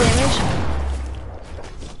took damage.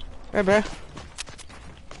 Hey, bro.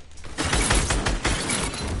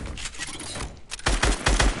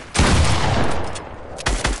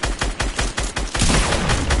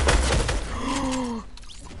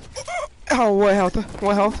 Oh, what health?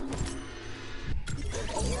 What health?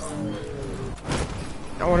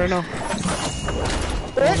 I wanna know.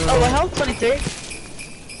 What? Oh, what health? 23.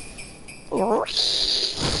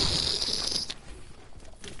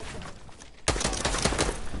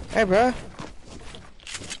 Hey, bro.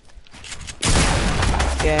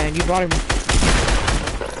 Yeah, and you bought him.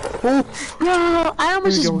 Oh. No, I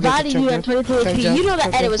almost just bodied you at 23 HP. You know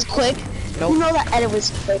that edit was quick. Nope. You know that edit was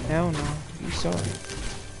quick. Hell no. You saw it.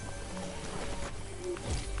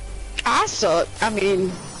 I suck. I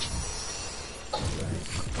mean,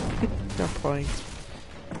 Not playing.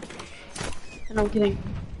 no, I'm kidding.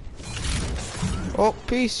 Oh,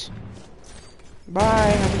 peace. Bye.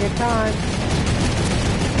 Have a good time.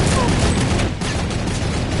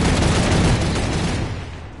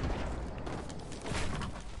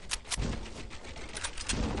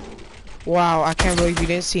 Wow, I can't believe you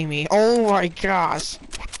didn't see me. Oh my gosh.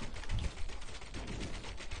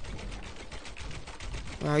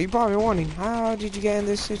 Now you're probably wondering, how did you get in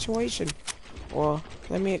this situation? Well,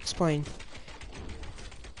 let me explain.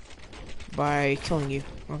 By killing you,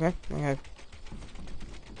 okay? Okay.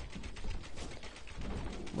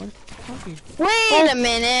 What the fuck are you? Wait a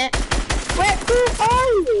minute. Who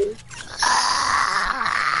are you?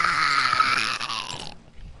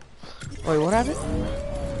 Wait, what happened?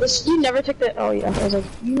 You never took that. Oh yeah, I was like,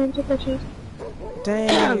 you never took that chance.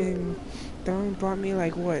 Dang. Darn brought me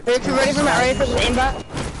like what? Ready for the aimbot?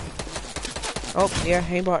 Oh, yeah,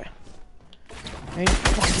 aimbot.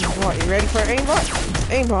 Aimbot. You ready for aimbot?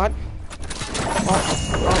 Aimbot. Oh.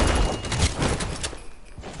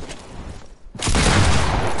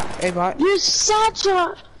 Aimbot. You're such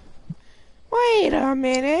a... Wait a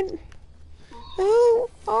minute. Who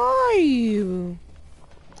are you?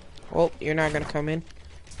 Well, you're not gonna come in.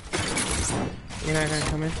 You're not gonna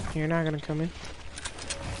come in. You're not gonna come in.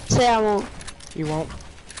 Say I won't. You won't.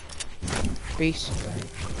 Peace.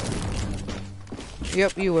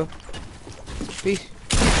 Yep, you will. Peace.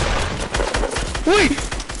 Wait!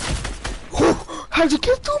 How'd you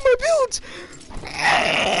get through my builds?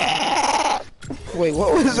 Wait,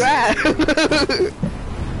 what was that?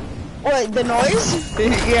 What, the noise?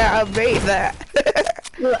 Yeah, I made that.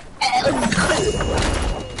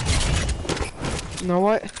 You know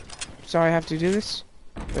what? Sorry I have to do this,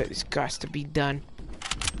 but it's got to be done.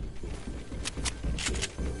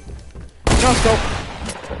 no scope.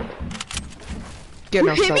 Get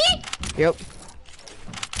no You hit scope. me? Yep.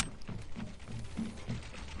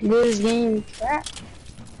 This game crap.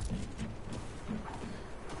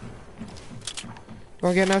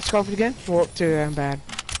 Wanna get no scope again? Well, too damn bad.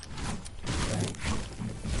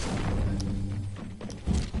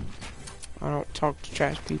 I don't talk to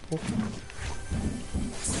trash people.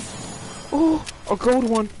 Oh, a gold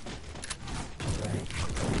one.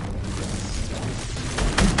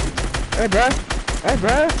 Hey, bruh. Hey,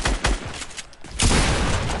 bruh.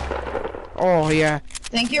 Oh, yeah.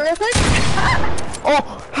 Thank you real quick.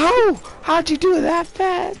 Oh, how? How'd you do it that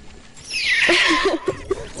fast?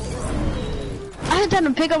 I had time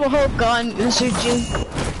to pick up a whole gun and shoot you.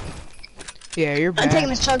 Yeah, you're bad. I'm taking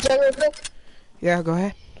this chug jug real quick. Yeah, go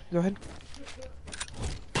ahead. Go ahead.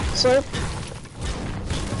 Slurp.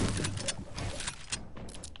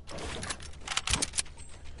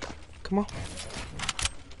 Come on.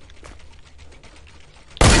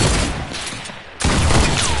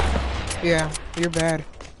 Yeah, you're bad.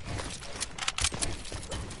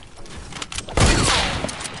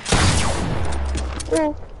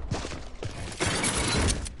 Oh.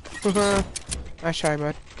 Nice try,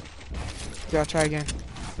 bud. Yeah, I'll try again.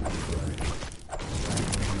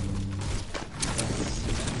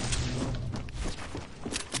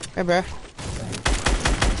 Hey, bruh.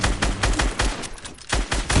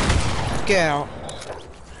 Get out.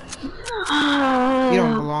 You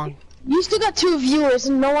don't belong. You still got 2 viewers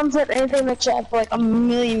and no one said anything in the chat for like a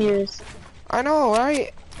million years. I know,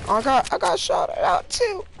 right? I got shouted out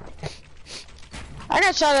too. I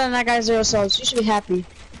got shot at and I got 0 subs. You should be happy.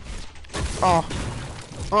 Oh.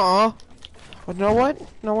 But you know what? You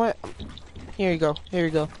know what? Here you go. Here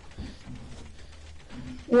you go.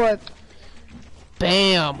 What?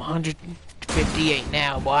 Bam! 158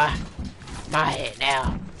 now, boy. My head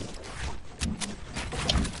now.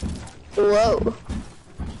 Whoa.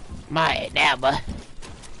 My head now, boy.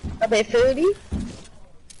 A bit 30?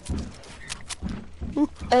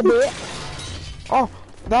 A bit. Oh,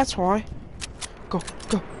 that's why. Go,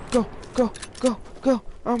 go, go, go, go, go.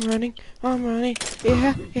 I'm running. I'm running.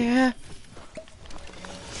 Yeah, yeah.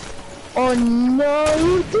 Oh no,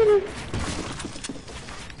 you didn't.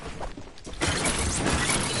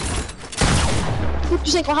 What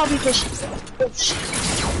you think? I'll help you fish. Oh shit.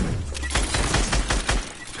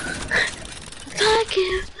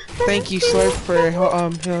 Thank you, Slurp, for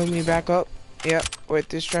healing me back up. Yep, with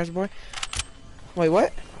this trash boy. Wait,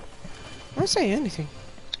 what? I didn't say anything.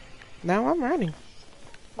 Now I'm running.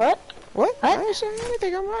 What? What? What? I didn't say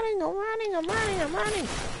anything. I'm running. I'm running. I'm running. I'm running.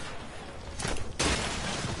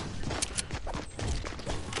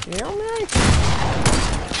 Yeah, I'm running.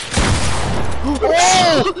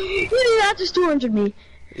 Oh! You did not just 200 me.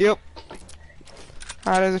 Yep.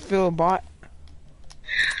 How does it feel, bot?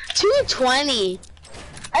 220.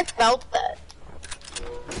 I felt that.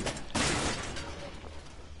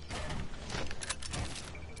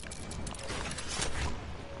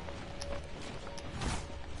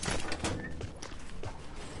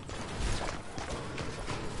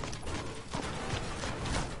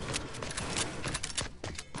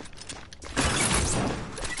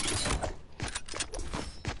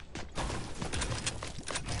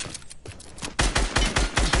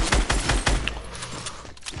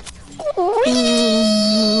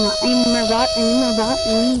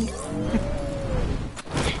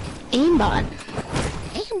 Aimbot.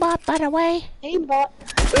 Aimbot, by the way. Aimbot.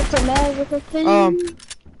 It's a magical thing.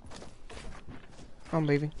 I'm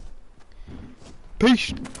leaving.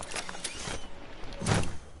 Peace.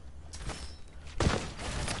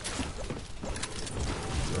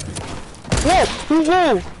 Whoa!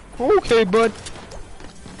 Whoa! Okay, bud.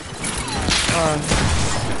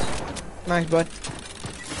 Nice, bud.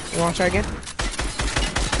 You wanna try again?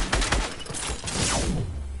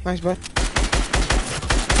 Nice, bud.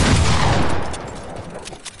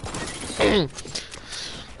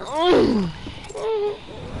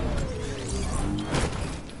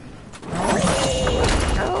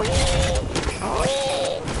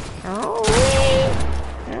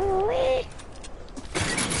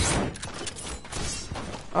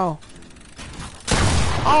 Oh.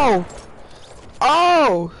 Oh!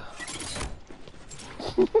 Oh!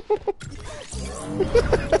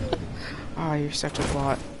 Oh, you're such a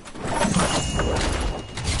bot.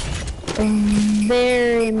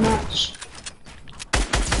 Very much.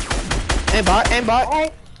 Hey bot, hey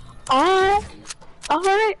bot.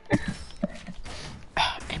 Alright.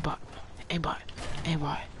 Hey bot, hey bot, hey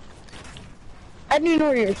bot. I didn't even know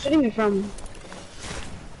where you were shooting me from.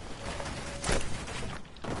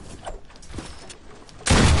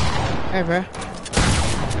 Hey bro.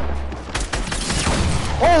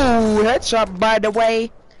 Oh, headshot by the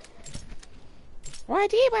way.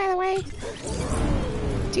 YD by the way.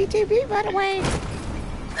 TTB by the way.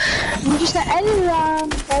 You just edited by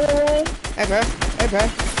the way. Okay.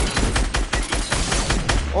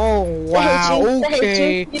 Oh wow, That hit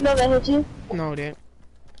okay. you. You know that hit you. No, dude.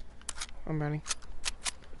 I'm running.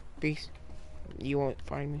 Peace. You won't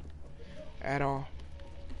find me at all.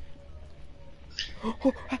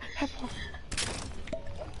 Oh,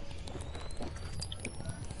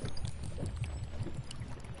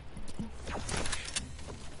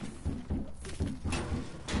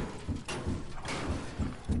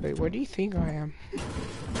 wait, where do you think I am?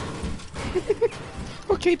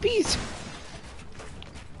 Okay, peace.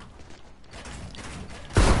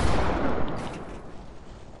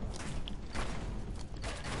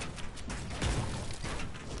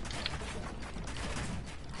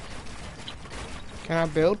 Can I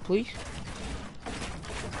build, please?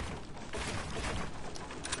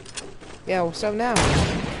 Yeah, what's up now?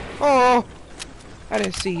 Oh, I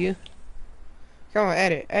didn't see you. Come on,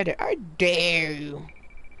 edit. I dare you.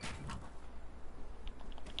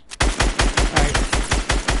 Alright.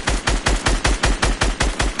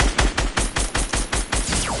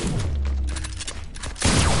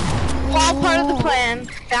 All part of the plan.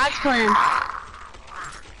 God's plan.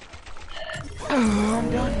 Oh,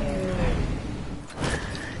 I'm done.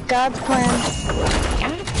 God's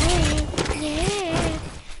plan.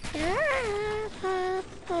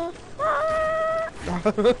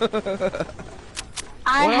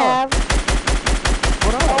 I What have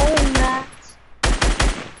What up? all that.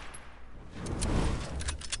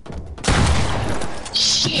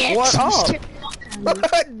 Shit. What up? Mr.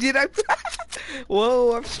 Fucking- Did I?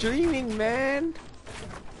 Whoa, I'm streaming, man.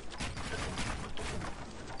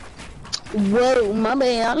 Whoa, my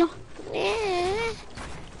bad.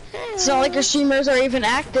 It's not like your streamers are even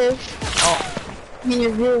active. Oh, I mean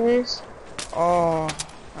your viewers. oh,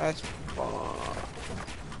 that's.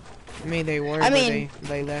 I mean, they were, but mean-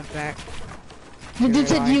 they left back. You You're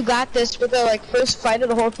said right. you got this with the like first fight of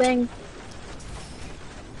the whole thing.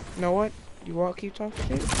 You know what? You want to keep talking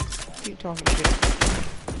shit? Keep talking shit.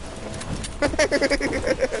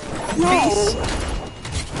 Peace.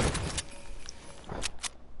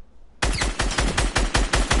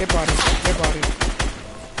 Get bodied.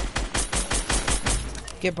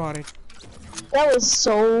 Get bodied. That was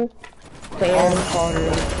so All fair. part of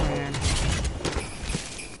the plan.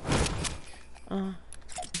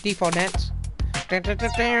 Default nets. You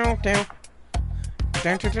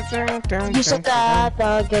suck at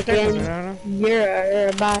the again. You're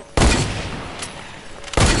a bot.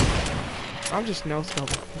 I'm just no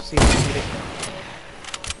scoping. Let's see if I can get it.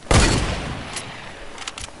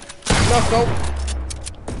 No scope.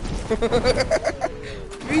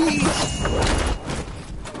 Please.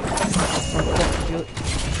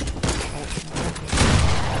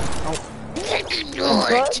 Oh,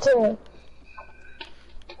 fucking do it.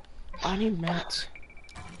 But I need mats.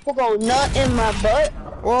 we're going nut in my butt.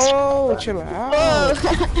 Whoa, chill out. Whoa.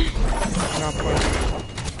 Not playing.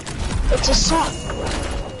 It's a song.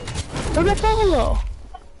 Where'd my phone go?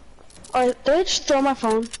 Alright, did I just throw my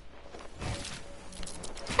phone?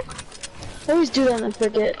 I always do that and I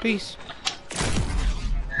forget. Peace.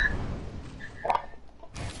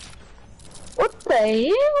 What the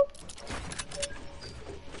hell?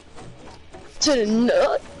 To the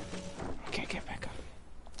nut. Okay, get back up.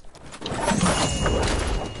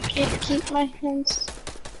 Can't keep my hands.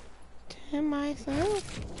 To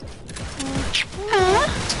myself. Huh?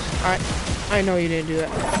 I know you didn't do that.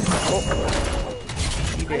 Oh.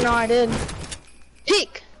 You I did. know I did.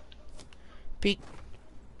 Peek! Peek.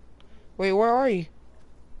 Wait, where are you?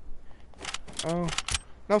 Oh.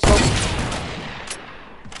 No scope.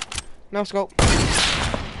 No scope.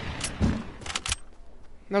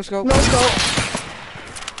 No scope. No scope.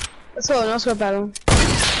 Let's go, no scope battle.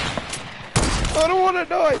 I don't want to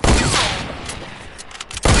die.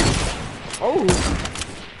 Oh.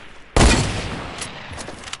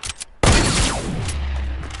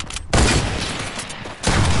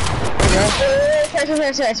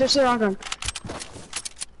 Sorry, switch to the wrong gun.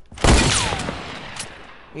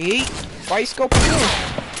 Yeet. Why you scoping in?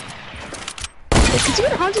 It's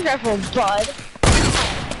considered a hunting rifle, bud.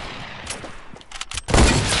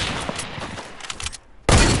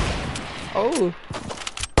 Oh.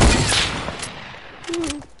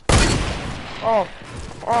 Oh.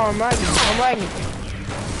 Oh, I'm lagging.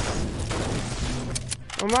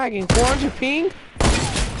 400 ping?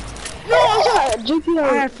 No, I GPO.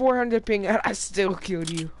 I had 400 ping and I still killed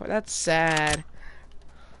you. That's sad.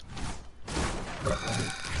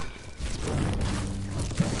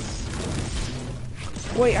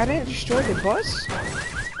 Wait, I didn't destroy the bus?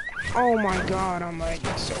 Oh my god, I'm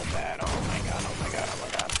lagging so bad. Oh my god, oh my god, oh my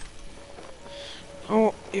god.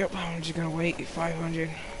 Oh, yep, I'm just gonna wait. 500,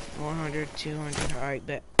 400, 200, alright,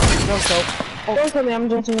 bet. No soap. Oh. Don't tell me, I'm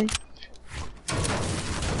doing something.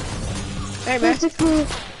 Hey, man. 260.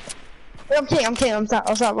 Wait, I'm kidding, I'll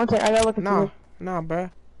stop, one second, I gotta look at Nah, you. nah, bruh.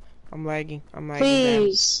 I'm lagging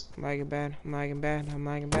Please. bad. I'm lagging bad, I'm lagging bad, I'm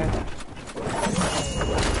lagging bad.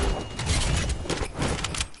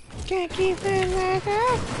 Can't keep it like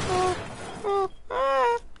that.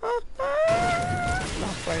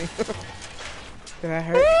 Not funny. Did that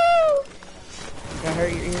hurt? Did that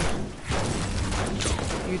hurt your ear?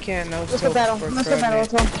 You can't know. Let's go battle, let's go battle,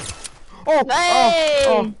 let's go. Oh, Hey!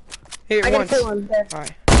 oh, hit it I once. gotta put one there.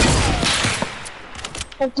 Alright.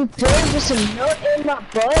 Have to put just a note in my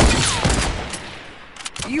butt.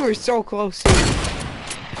 You were so close here.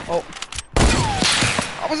 Oh.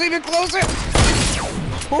 I was even closer.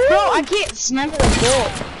 Bro, I can't snipe the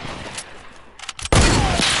bolt.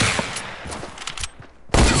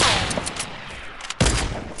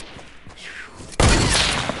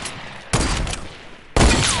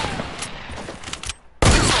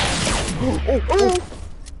 Oh.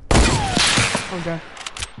 Okay.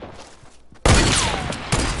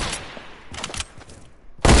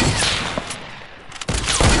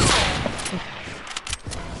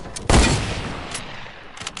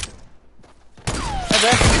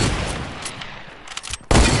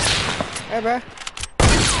 Hey, bruh.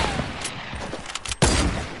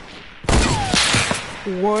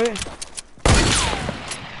 What?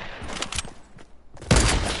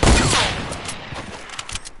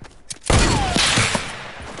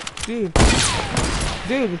 Dude.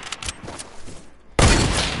 Dude.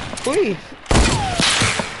 Please.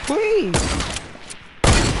 Please.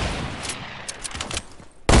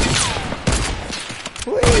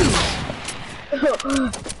 Please.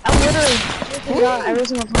 I'm literally freaking out every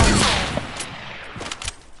single time.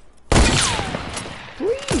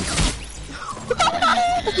 Please.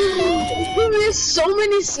 There's so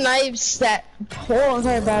many snipes that whole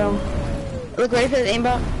entire battle. Look, ready for the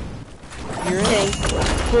aimbot? You're in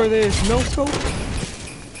for this no scope.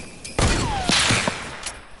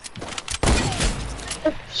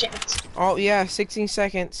 Oh, shit. Oh yeah, 16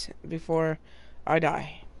 seconds before I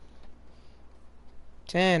die.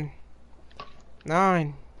 10,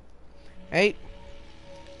 9, 8,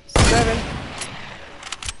 7,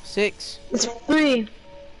 6. It's 3,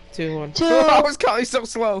 2, 1. 2. I was counting so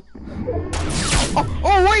slow.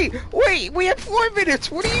 Oh wait, we have 4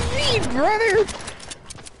 minutes. What do you mean, brother?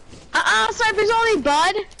 Sniper's only,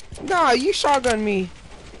 bud. Nah, you shotgun me.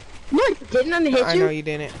 No, I didn't. I'm gonna hit I you. know you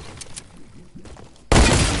didn't.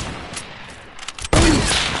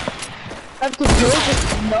 I have to drill just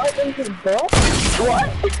not into the ball? What?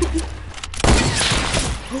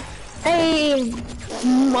 Hey,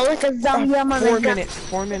 Malika Zombie, I'm on 4 minutes.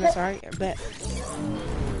 4 minutes, alright? I bet.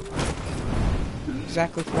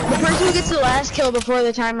 Exactly 4 The minutes. person who gets the last kill before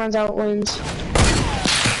the time runs out wins.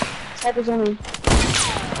 Sniper's only.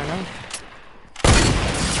 I know.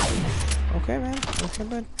 Okay, man. Okay,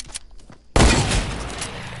 bud.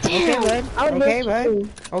 Damn, Okay, bud. I would Okay, hit bud. you.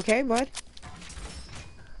 Okay, bud.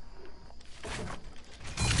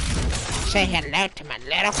 Say hello to my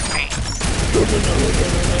little friend.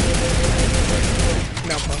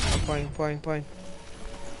 No, I'm playing.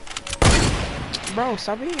 Bro,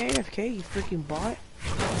 stop being AFK, you freaking bot.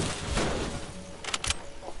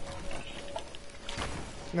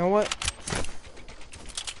 You know what?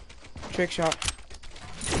 Trick shot.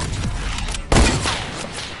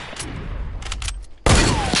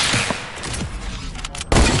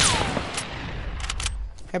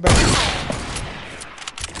 Hey, bro.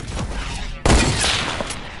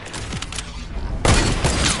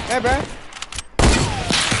 Hey, bro.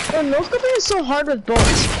 Yo, no scoping is so hard with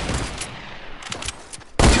bolts.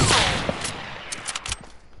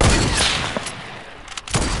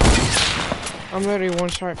 I'm literally one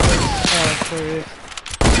shot for this.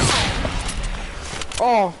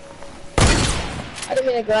 Oh! I didn't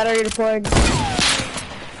mean to glad already deployed.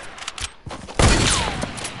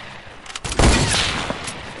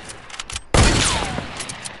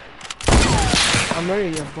 I'm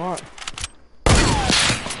literally a bot.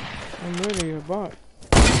 I'm literally a bot.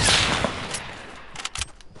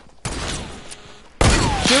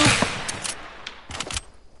 Shoot!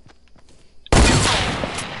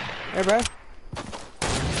 Hey, bro.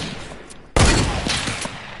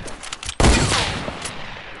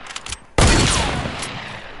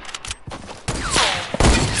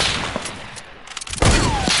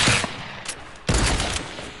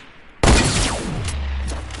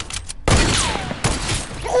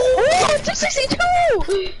 Oh, 262!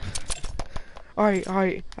 Alright.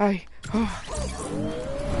 Here I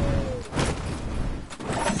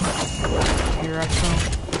come.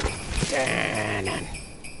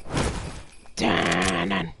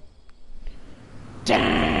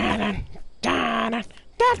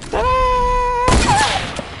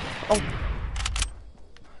 Oh.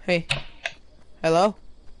 Hey. Hello?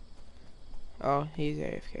 Oh, he's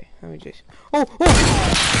AFK. Let me just... Oh!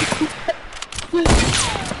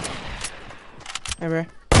 Hey, bro.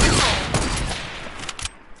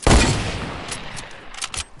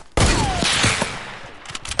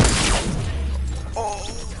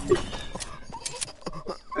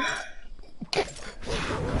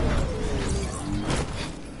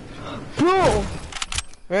 Bro!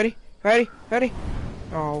 Ready?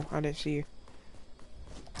 Oh, I didn't see you.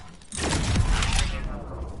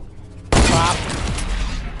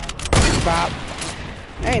 Bop.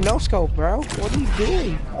 Hey, no scope, bro. What are you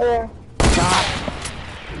doing? Bop.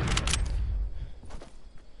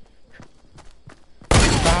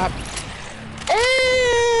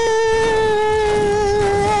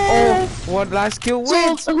 Oh, one last kill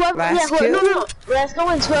wins. So, last kill? No. Last kill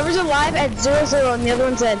wins. Whoever's alive at 0-0 and the other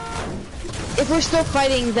one's dead. If we're still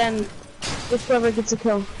fighting, then it's whoever gets a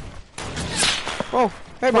kill. Oh,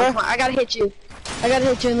 hey, bro. Come on, I gotta hit you.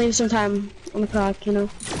 And leave some time on the clock, you know?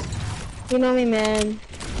 You know me, man.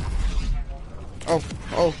 Oh.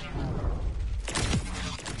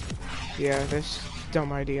 Yeah, that's a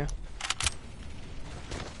dumb idea.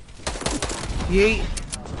 Yeet.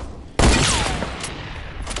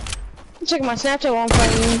 Check my Snapchat while I'm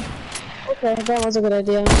fighting you. Okay, that was a good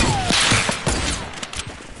idea.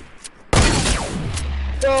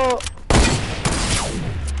 Go.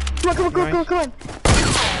 Come on.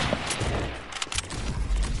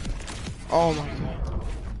 Oh my god.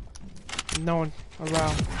 No one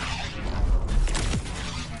allowed.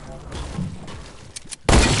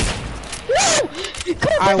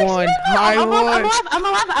 I won. I'm alive.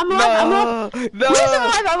 No.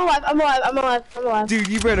 I'm alive. Dude,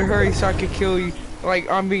 you better hurry so I can kill you. Like,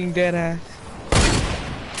 I'm being dead ass.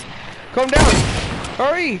 Calm down.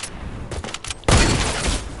 Hurry.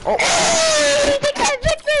 Oh. They got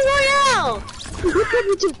Victory Royale. You could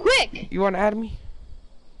be too quick. You want to add me?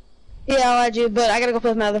 Yeah, I'll add you, but I gotta go play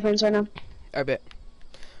with my other friends right now. I bet.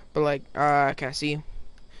 But like, I can't see you.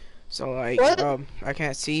 So like, What? I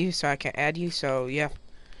can't see you, so I can't add you. So yeah,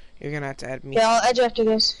 you're gonna have to add me. Yeah, I'll add you after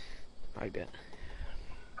this. I bet.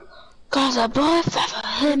 Cause a boy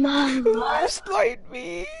feather in my life. Light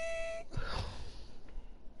me.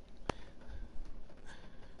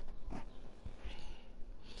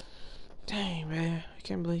 Dang, man, I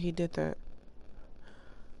can't believe he did that.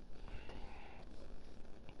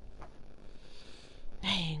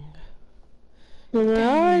 Dang.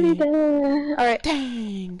 Alrighty then. Alright.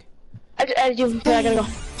 Dang. I just added you, but I gotta go.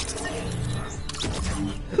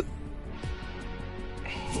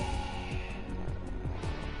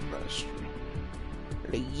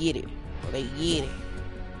 They get it.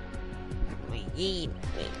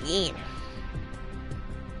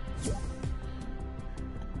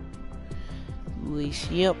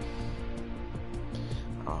 Yep.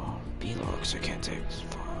 Oh, B-Logs, I can't take this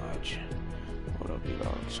fudge. Hold up,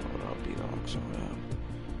 B-Logs, hold up, B-Logs, hold up.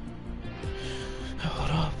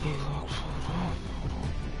 Hold up, B-Logs, hold up.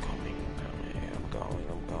 I'm going,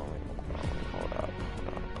 hold up.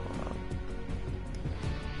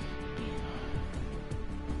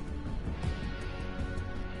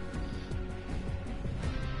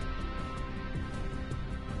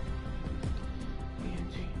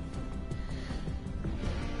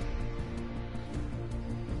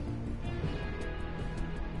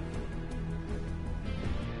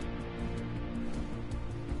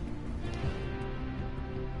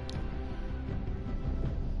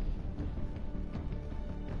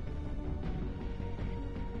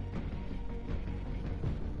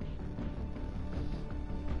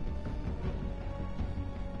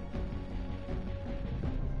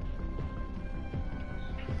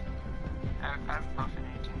 I've posted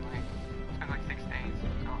YouTube, like, it's been like 6 days,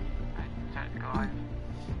 so I decided to go live.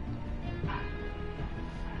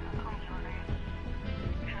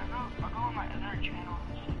 I'll go on my other channel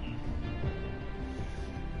and see.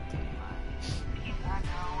 You not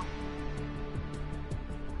know.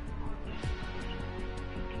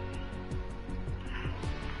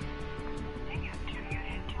 Dang it, you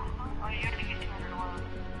hit 200? Oh, you have to get 200 low.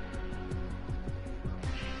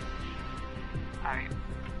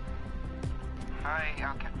 Alright,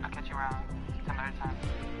 I'll catch you around another time.